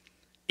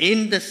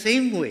 In the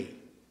same way,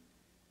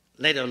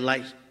 let your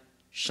light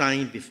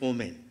shine before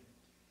men,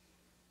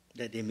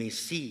 that they may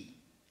see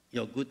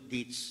your good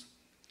deeds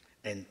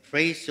and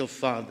praise your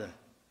Father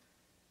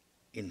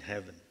in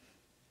heaven.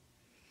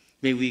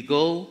 May we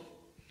go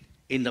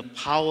in the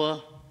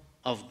power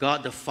of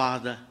God the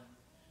Father,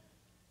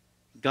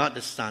 God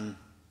the Son,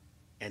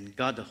 and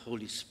God the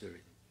Holy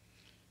Spirit.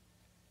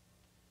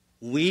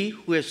 We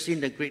who have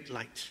seen the great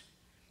light,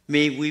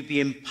 may we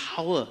be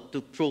empowered to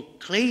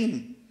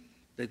proclaim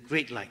the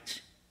great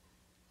light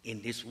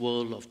in this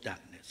world of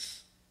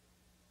darkness.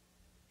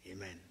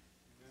 Amen.